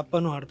ಇರ್ತಾರೆ,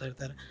 ಅಪ್ಪನೂ ಹಾಡ್ತಾ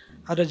ಇರ್ತಾರೆ.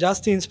 ಆದರೆ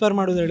ಜಾಸ್ತಿ ಇನ್ಸ್ಪೈರ್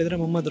ಮಾಡೋದು ಹೇಳಿದರೆ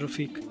ಮೊಹಮ್ಮದ್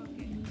ರಫೀಕ್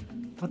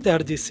ಮತ್ತು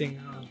ಅರ್ಜಿತ್ ಸಿಂಗ್.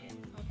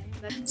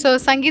 ಸೊ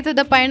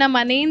ಸಂಗೀತದ ಪಯಣ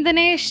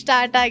ಮನೆಯಿಂದನೇ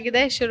ಸ್ಟಾರ್ಟ್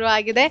ಆಗಿದೆ, ಶುರು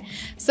ಆಗಿದೆ.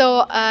 ಸೊ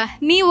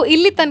ನೀವು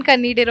ಇಲ್ಲಿ ತನಕ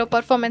ನೀಡಿರೋ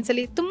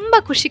ಪರ್ಫಾರ್ಮೆನ್ಸಲ್ಲಿ ತುಂಬ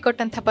ಖುಷಿ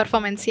ಕೊಟ್ಟಂಥ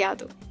ಪರ್ಫಾರ್ಮೆನ್ಸ್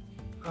ಯಾವುದು?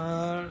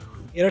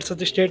 2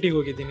 ಸತಿ ಸ್ಟೇಟಿಗೆ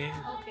ಹೋಗಿದ್ದೀನಿ,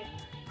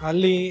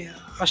 ಅಲ್ಲಿ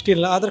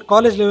ಅಷ್ಟಿಲ್ಲ. ಆದರೆ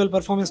ಕಾಲೇಜ್ ಲೆವೆಲ್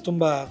ಪರ್ಫಾರ್ಮೆನ್ಸ್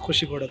ತುಂಬ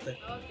ಖುಷಿ ಕೊಡುತ್ತೆ.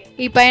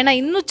 ಈ ಪಯಣ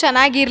ಇನ್ನೂ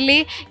ಚೆನ್ನಾಗಿರಲಿ.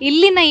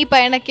 ಇಲ್ಲಿನ ಈ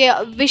ಪಯಣಕ್ಕೆ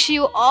wish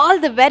you all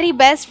the very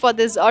best for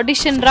this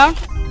audition round.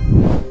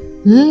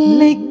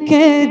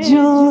 लिखे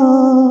जो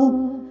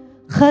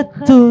खत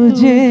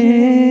तुझे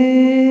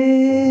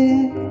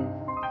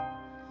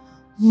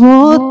वो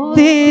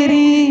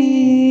तेरी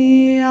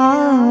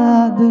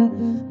याद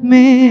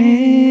में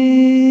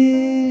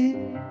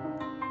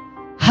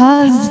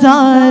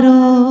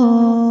हजारों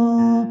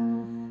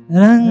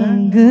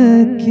रंग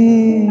के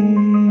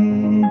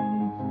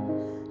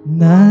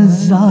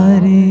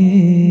नजारे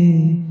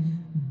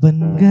बन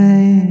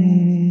गए.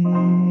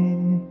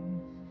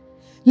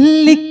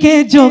 लिखे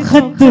जो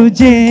खत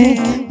तुझे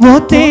वो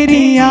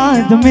तेरी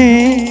याद में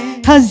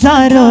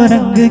हजारों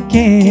रंग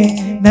के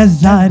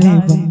नजारे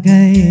बन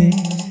गए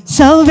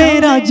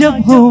सवेरा जब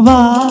हुआ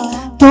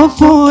तो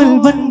फूल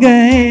बन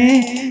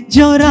गए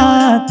जो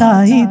रात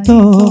आई तो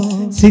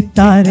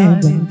सितारे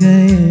बन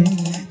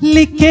गए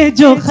लिखे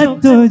जो खत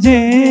तुझे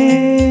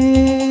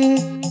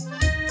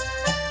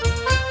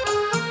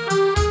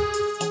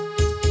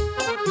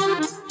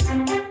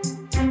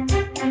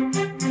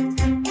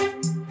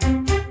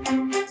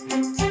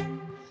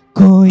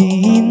कोई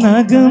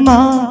नगमा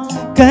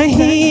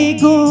कहीं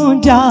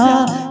गूंजा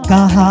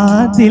कहा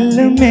दिल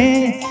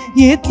में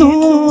ये तू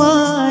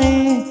आए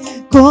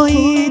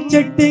कोई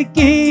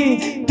चटकी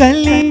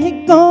कली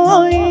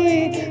कोई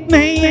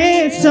मैं ये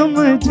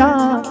समझा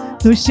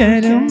तू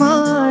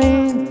शर्माए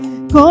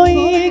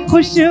कोई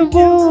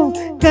खुशबू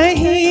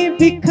कहीं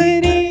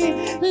बिखरी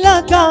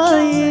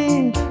लगाए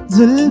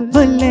जुल्फ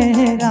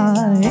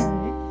लहराए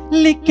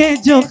लिखे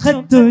जो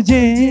खत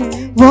तुझे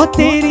वो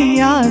तेरी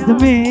याद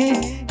में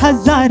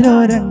हजारों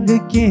रंग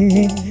के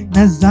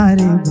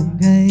नजारे बन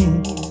गए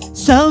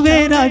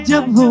सवेरा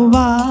जब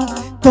हुआ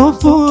तो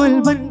फूल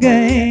बन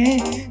गए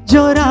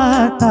जो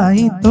रात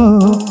आई तो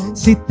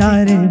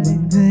सितारे बन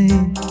गए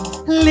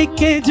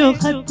लिखे जो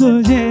खत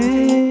तुझे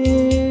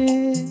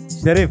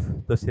शरीफ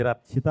तो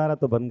सितारा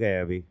तो बन गए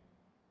अभी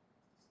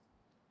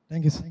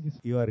thank you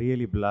you are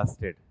really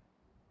blasted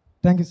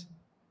thank you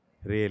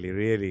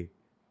really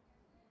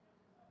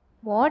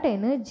What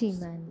energy,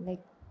 man.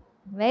 Like,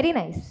 very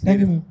nice.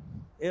 Thank you ma'am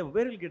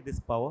where will get this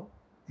power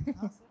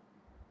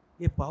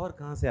ये पावर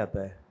कहाँ से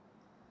आता है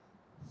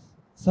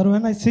sir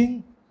when I Singh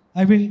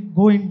I will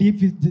go in deep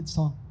with this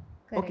song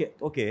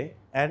okay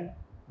and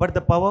but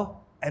the power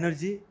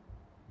energy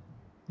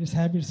it's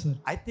habit sir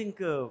I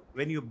think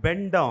when you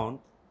bend down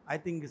I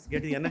think it's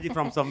getting energy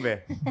from somewhere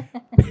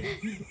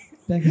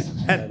thank you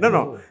and,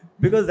 no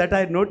because that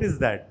I noticed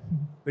that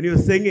when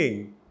you're singing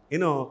you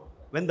know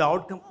when the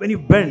outcome when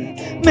you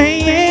bend मैं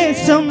ये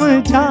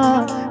समझा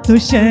तू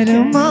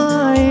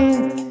शर्माए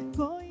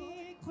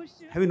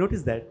have you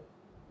noticed that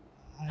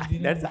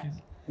that's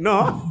no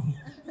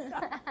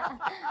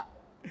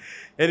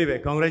anyway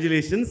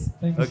congratulations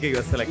okay you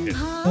are selected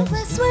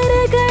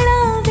ಸ್ವರಗಳ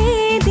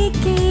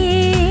ವೇದಿಕೆ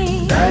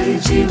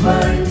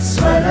ದೈಜಿವರ್ಲ್ಡ್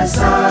ಸ್ವರ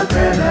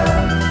ಸಾಗರ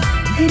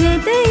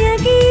ಹೃದಯ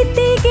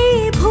ಗೀತೆಗೆ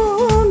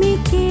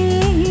ಭೂಮಿಕೆ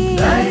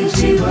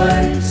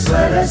ದೈಜಿವರ್ಲ್ಡ್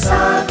ಸ್ವರ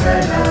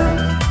ಸಾಗರ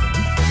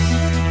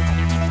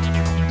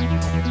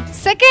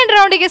second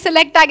ರೌಂಡಿಗೆ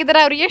select ಆಗಿದ್ದಾರೆ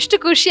ಅವ್ರು ಎಷ್ಟು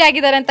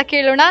ಖುಷಿಯಾಗಿದ್ದಾರೆ ಅಂತ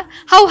ಕೇಳೋಣ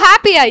ಹೌ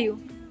ಹ್ಯಾಪಿ ಆರ್ ಯು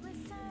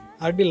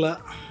ಅಡ್ಡಿಲ್ಲ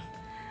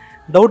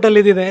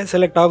ಡೌಟಲ್ಲಿದ್ದೀನಿ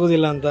ಸೆಲೆಕ್ಟ್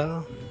ಆಗೋದಿಲ್ಲ ಅಂತ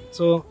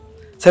ಸೊ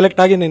ಸೆಲೆಕ್ಟ್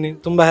ಆಗಿದ್ದೀನಿ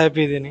ತುಂಬ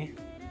ಹ್ಯಾಪಿ ಇದ್ದೀನಿ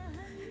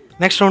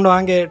ನೆಕ್ಸ್ಟ್ ರೌಂಡು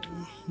ಹಾಗೆ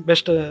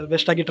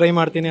ಬೆಸ್ಟಾಗಿ ಟ್ರೈ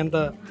ಮಾಡ್ತೀನಿ ಅಂತ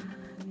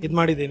ಇದು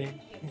ಮಾಡಿದ್ದೀನಿ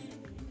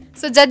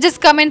ಸೊ ಜಡ್ಜಸ್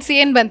ಕಮೆಂಟ್ಸ್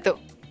ಏನು ಬಂತು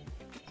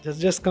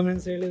ಜಡ್ಜಸ್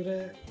ಕಮೆಂಟ್ಸ್ ಹೇಳಿದರೆ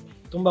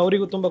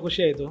ಅವರಿಗೂ ತುಂಬ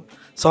ಖುಷಿ ಆಯಿತು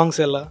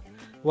ಸಾಂಗ್ಸ್ ಎಲ್ಲ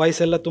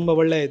ವಾಯ್ಸ್ ಎಲ್ಲ ತುಂಬ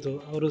ಒಳ್ಳೆ ಆಯಿತು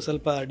ಅವರು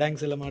ಸ್ವಲ್ಪ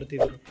ಡ್ಯಾನ್ಸ್ ಎಲ್ಲ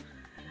ಮಾಡ್ತಿದ್ರು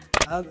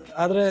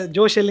ಆದರೆ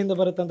ಜೋಶ್ ಎಲ್ಲಿಂದ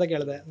ಬರುತ್ತೆ ಅಂತ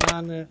ಕೇಳಿದೆ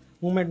ನಾನು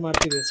ಮೂಮೆಂಟ್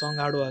ಮಾಡ್ತಿದ್ದೆ ಸಾಂಗ್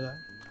ಹಾಡುವಾಗ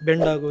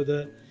ಬೆಂಡ್ ಆಗೋದು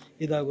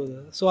ಇದಾಗೋದು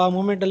ಸೊ ಆ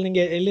ಮೂಮೆಂಟಲ್ಲಿ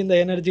ನಿಮಗೆ ಎಲ್ಲಿಂದ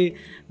ಎನರ್ಜಿ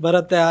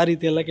ಬರುತ್ತೆ ಆ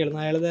ರೀತಿ ಎಲ್ಲ ಕೇಳಿದೆ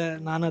ನಾನು ಹೇಳಿದೆ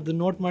ನಾನು ಅದು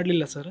ನೋಟ್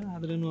ಮಾಡಲಿಲ್ಲ ಸರ್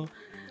ಆದ್ರೂ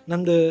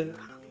ನಂದು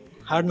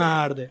ಹಾಡನ್ನ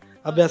ಹಾಡಿದೆ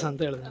ಅಭ್ಯಾಸ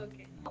ಅಂತ ಹೇಳಿದೆ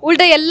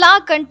ಉಳ್ದ ಎಲ್ಲ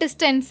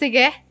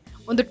ಕಂಟೆಸ್ಟೆಂಟ್ಸಿಗೆ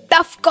ಒಂದು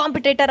ಟಫ್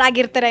ಕಾಂಪಿಟೇಟರ್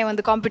ಆಗಿರ್ತಾರೆ ಈ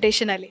ಒಂದು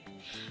ಕಾಂಪಿಟೇಷನಲ್ಲಿ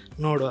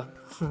ನೋಡುವ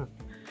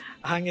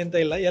ಹಾಗೆಂತ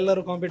ಇಲ್ಲ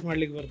ಎಲ್ಲರೂ ಕಾಂಪೀಟ್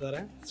ಮಾಡ್ಲಿಕ್ಕೆ ಬರ್ತಾರೆ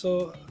ಸೊ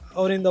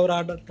ಅವರಿಂದ ಅವ್ರು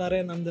ಆಡುತ್ತಾರೆ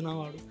ನಮ್ಮದು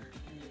ನಾವು ಆಡು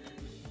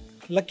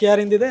ಲಕ್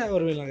ಯಾರಿಂದಿದೆ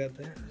ಅವ್ರ ವಿನ್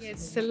ಆಗುತ್ತೆ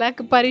ಎಸ್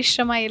ಲಕ್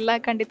ಪರಿಶ್ರಮ ಎಲ್ಲ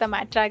ಖಂಡಿತ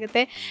ಮ್ಯಾಟ್ರ್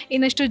ಆಗುತ್ತೆ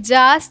ಇನ್ನಷ್ಟು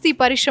ಜಾಸ್ತಿ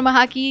ಪರಿಶ್ರಮ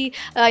ಹಾಕಿ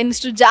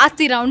ಇನ್ನಷ್ಟು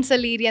ಜಾಸ್ತಿ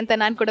ರೌಂಡ್ಸಲ್ಲಿ ಇರಿ ಅಂತ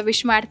ನಾನು ಕೂಡ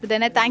ವಿಶ್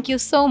ಮಾಡ್ತಿದ್ದೇನೆ thank you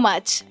so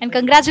much and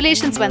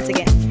congratulations once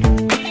again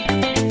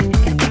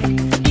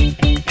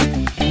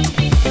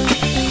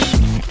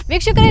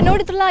ವೀಕ್ಷಕರೇ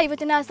ನೋಡಿದ್ರಲ್ಲ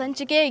ಇವತ್ತಿನ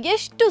ಸಂಚಿಕೆ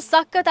ಎಷ್ಟು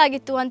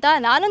ಸಖತ್ತಾಗಿತ್ತು ಅಂತ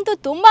ನಾನಂತೂ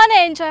ತುಂಬಾನೇ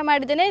ಎಂಜಾಯ್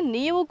ಮಾಡಿದ್ದೇನೆ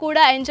ನೀವು ಕೂಡ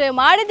ಎಂಜಾಯ್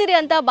ಮಾಡಿದಿರಿ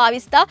ಅಂತ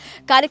ಭಾವಿಸ್ತಾ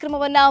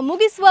ಕಾರ್ಯಕ್ರಮವನ್ನ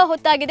ಮುಗಿಸುವ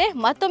ಹೊತ್ತಾಗಿದೆ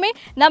ಮತ್ತೊಮ್ಮೆ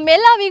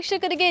ನಮ್ಮೆಲ್ಲ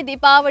ವೀಕ್ಷಕರಿಗೆ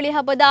ದೀಪಾವಳಿ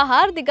ಹಬ್ಬದ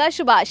ಹಾರ್ದಿಕ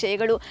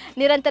ಶುಭಾಶಯಗಳು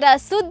ನಿರಂತರ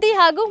ಸುದ್ದಿ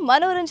ಹಾಗೂ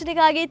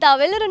ಮನೋರಂಜನೆಗಾಗಿ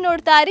ತಾವೆಲ್ಲರೂ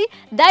ನೋಡ್ತಾ ಇರಿ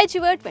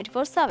ದೈಜಿವರ್ಲ್ಡ್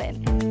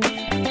 24/7